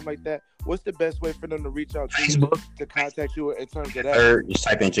tutelage or something like that. What's the best way for them to reach out to you, to contact you in terms of that? Just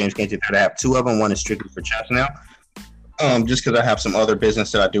type in James Canty. I have 2 of them. One is strictly for chess now. Just because I have some other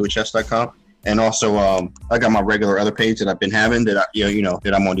business that I do with chess.com. And also, I got my regular other page that I've been having that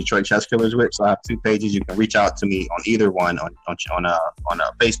that I'm on Detroit Chess Killers with. So I have 2 pages. You can reach out to me on either one on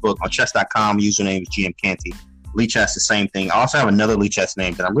Facebook on chess.com. Username is GM Canty. Lee Chess, the same thing. I also have another Lee Chess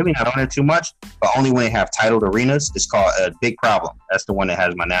name that I'm really not on there too much, but only when they have titled arenas. It's called Big Problem. That's the one that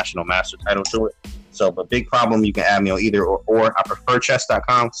has my national master title to it. So, but Big Problem, you can add me on either or. I prefer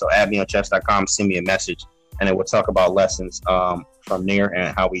chess.com. So add me on chess.com, send me a message, and then we'll talk about lessons from there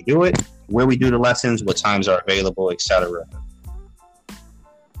and how we do it, where we do the lessons, what times are available, etc.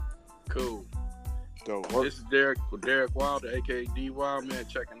 Cool. So, This is Derek Wilder, aka D Wild, man,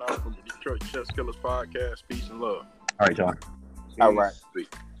 checking out from the Detroit Chess Killers podcast. Peace and love. All right, John. All right. Peace.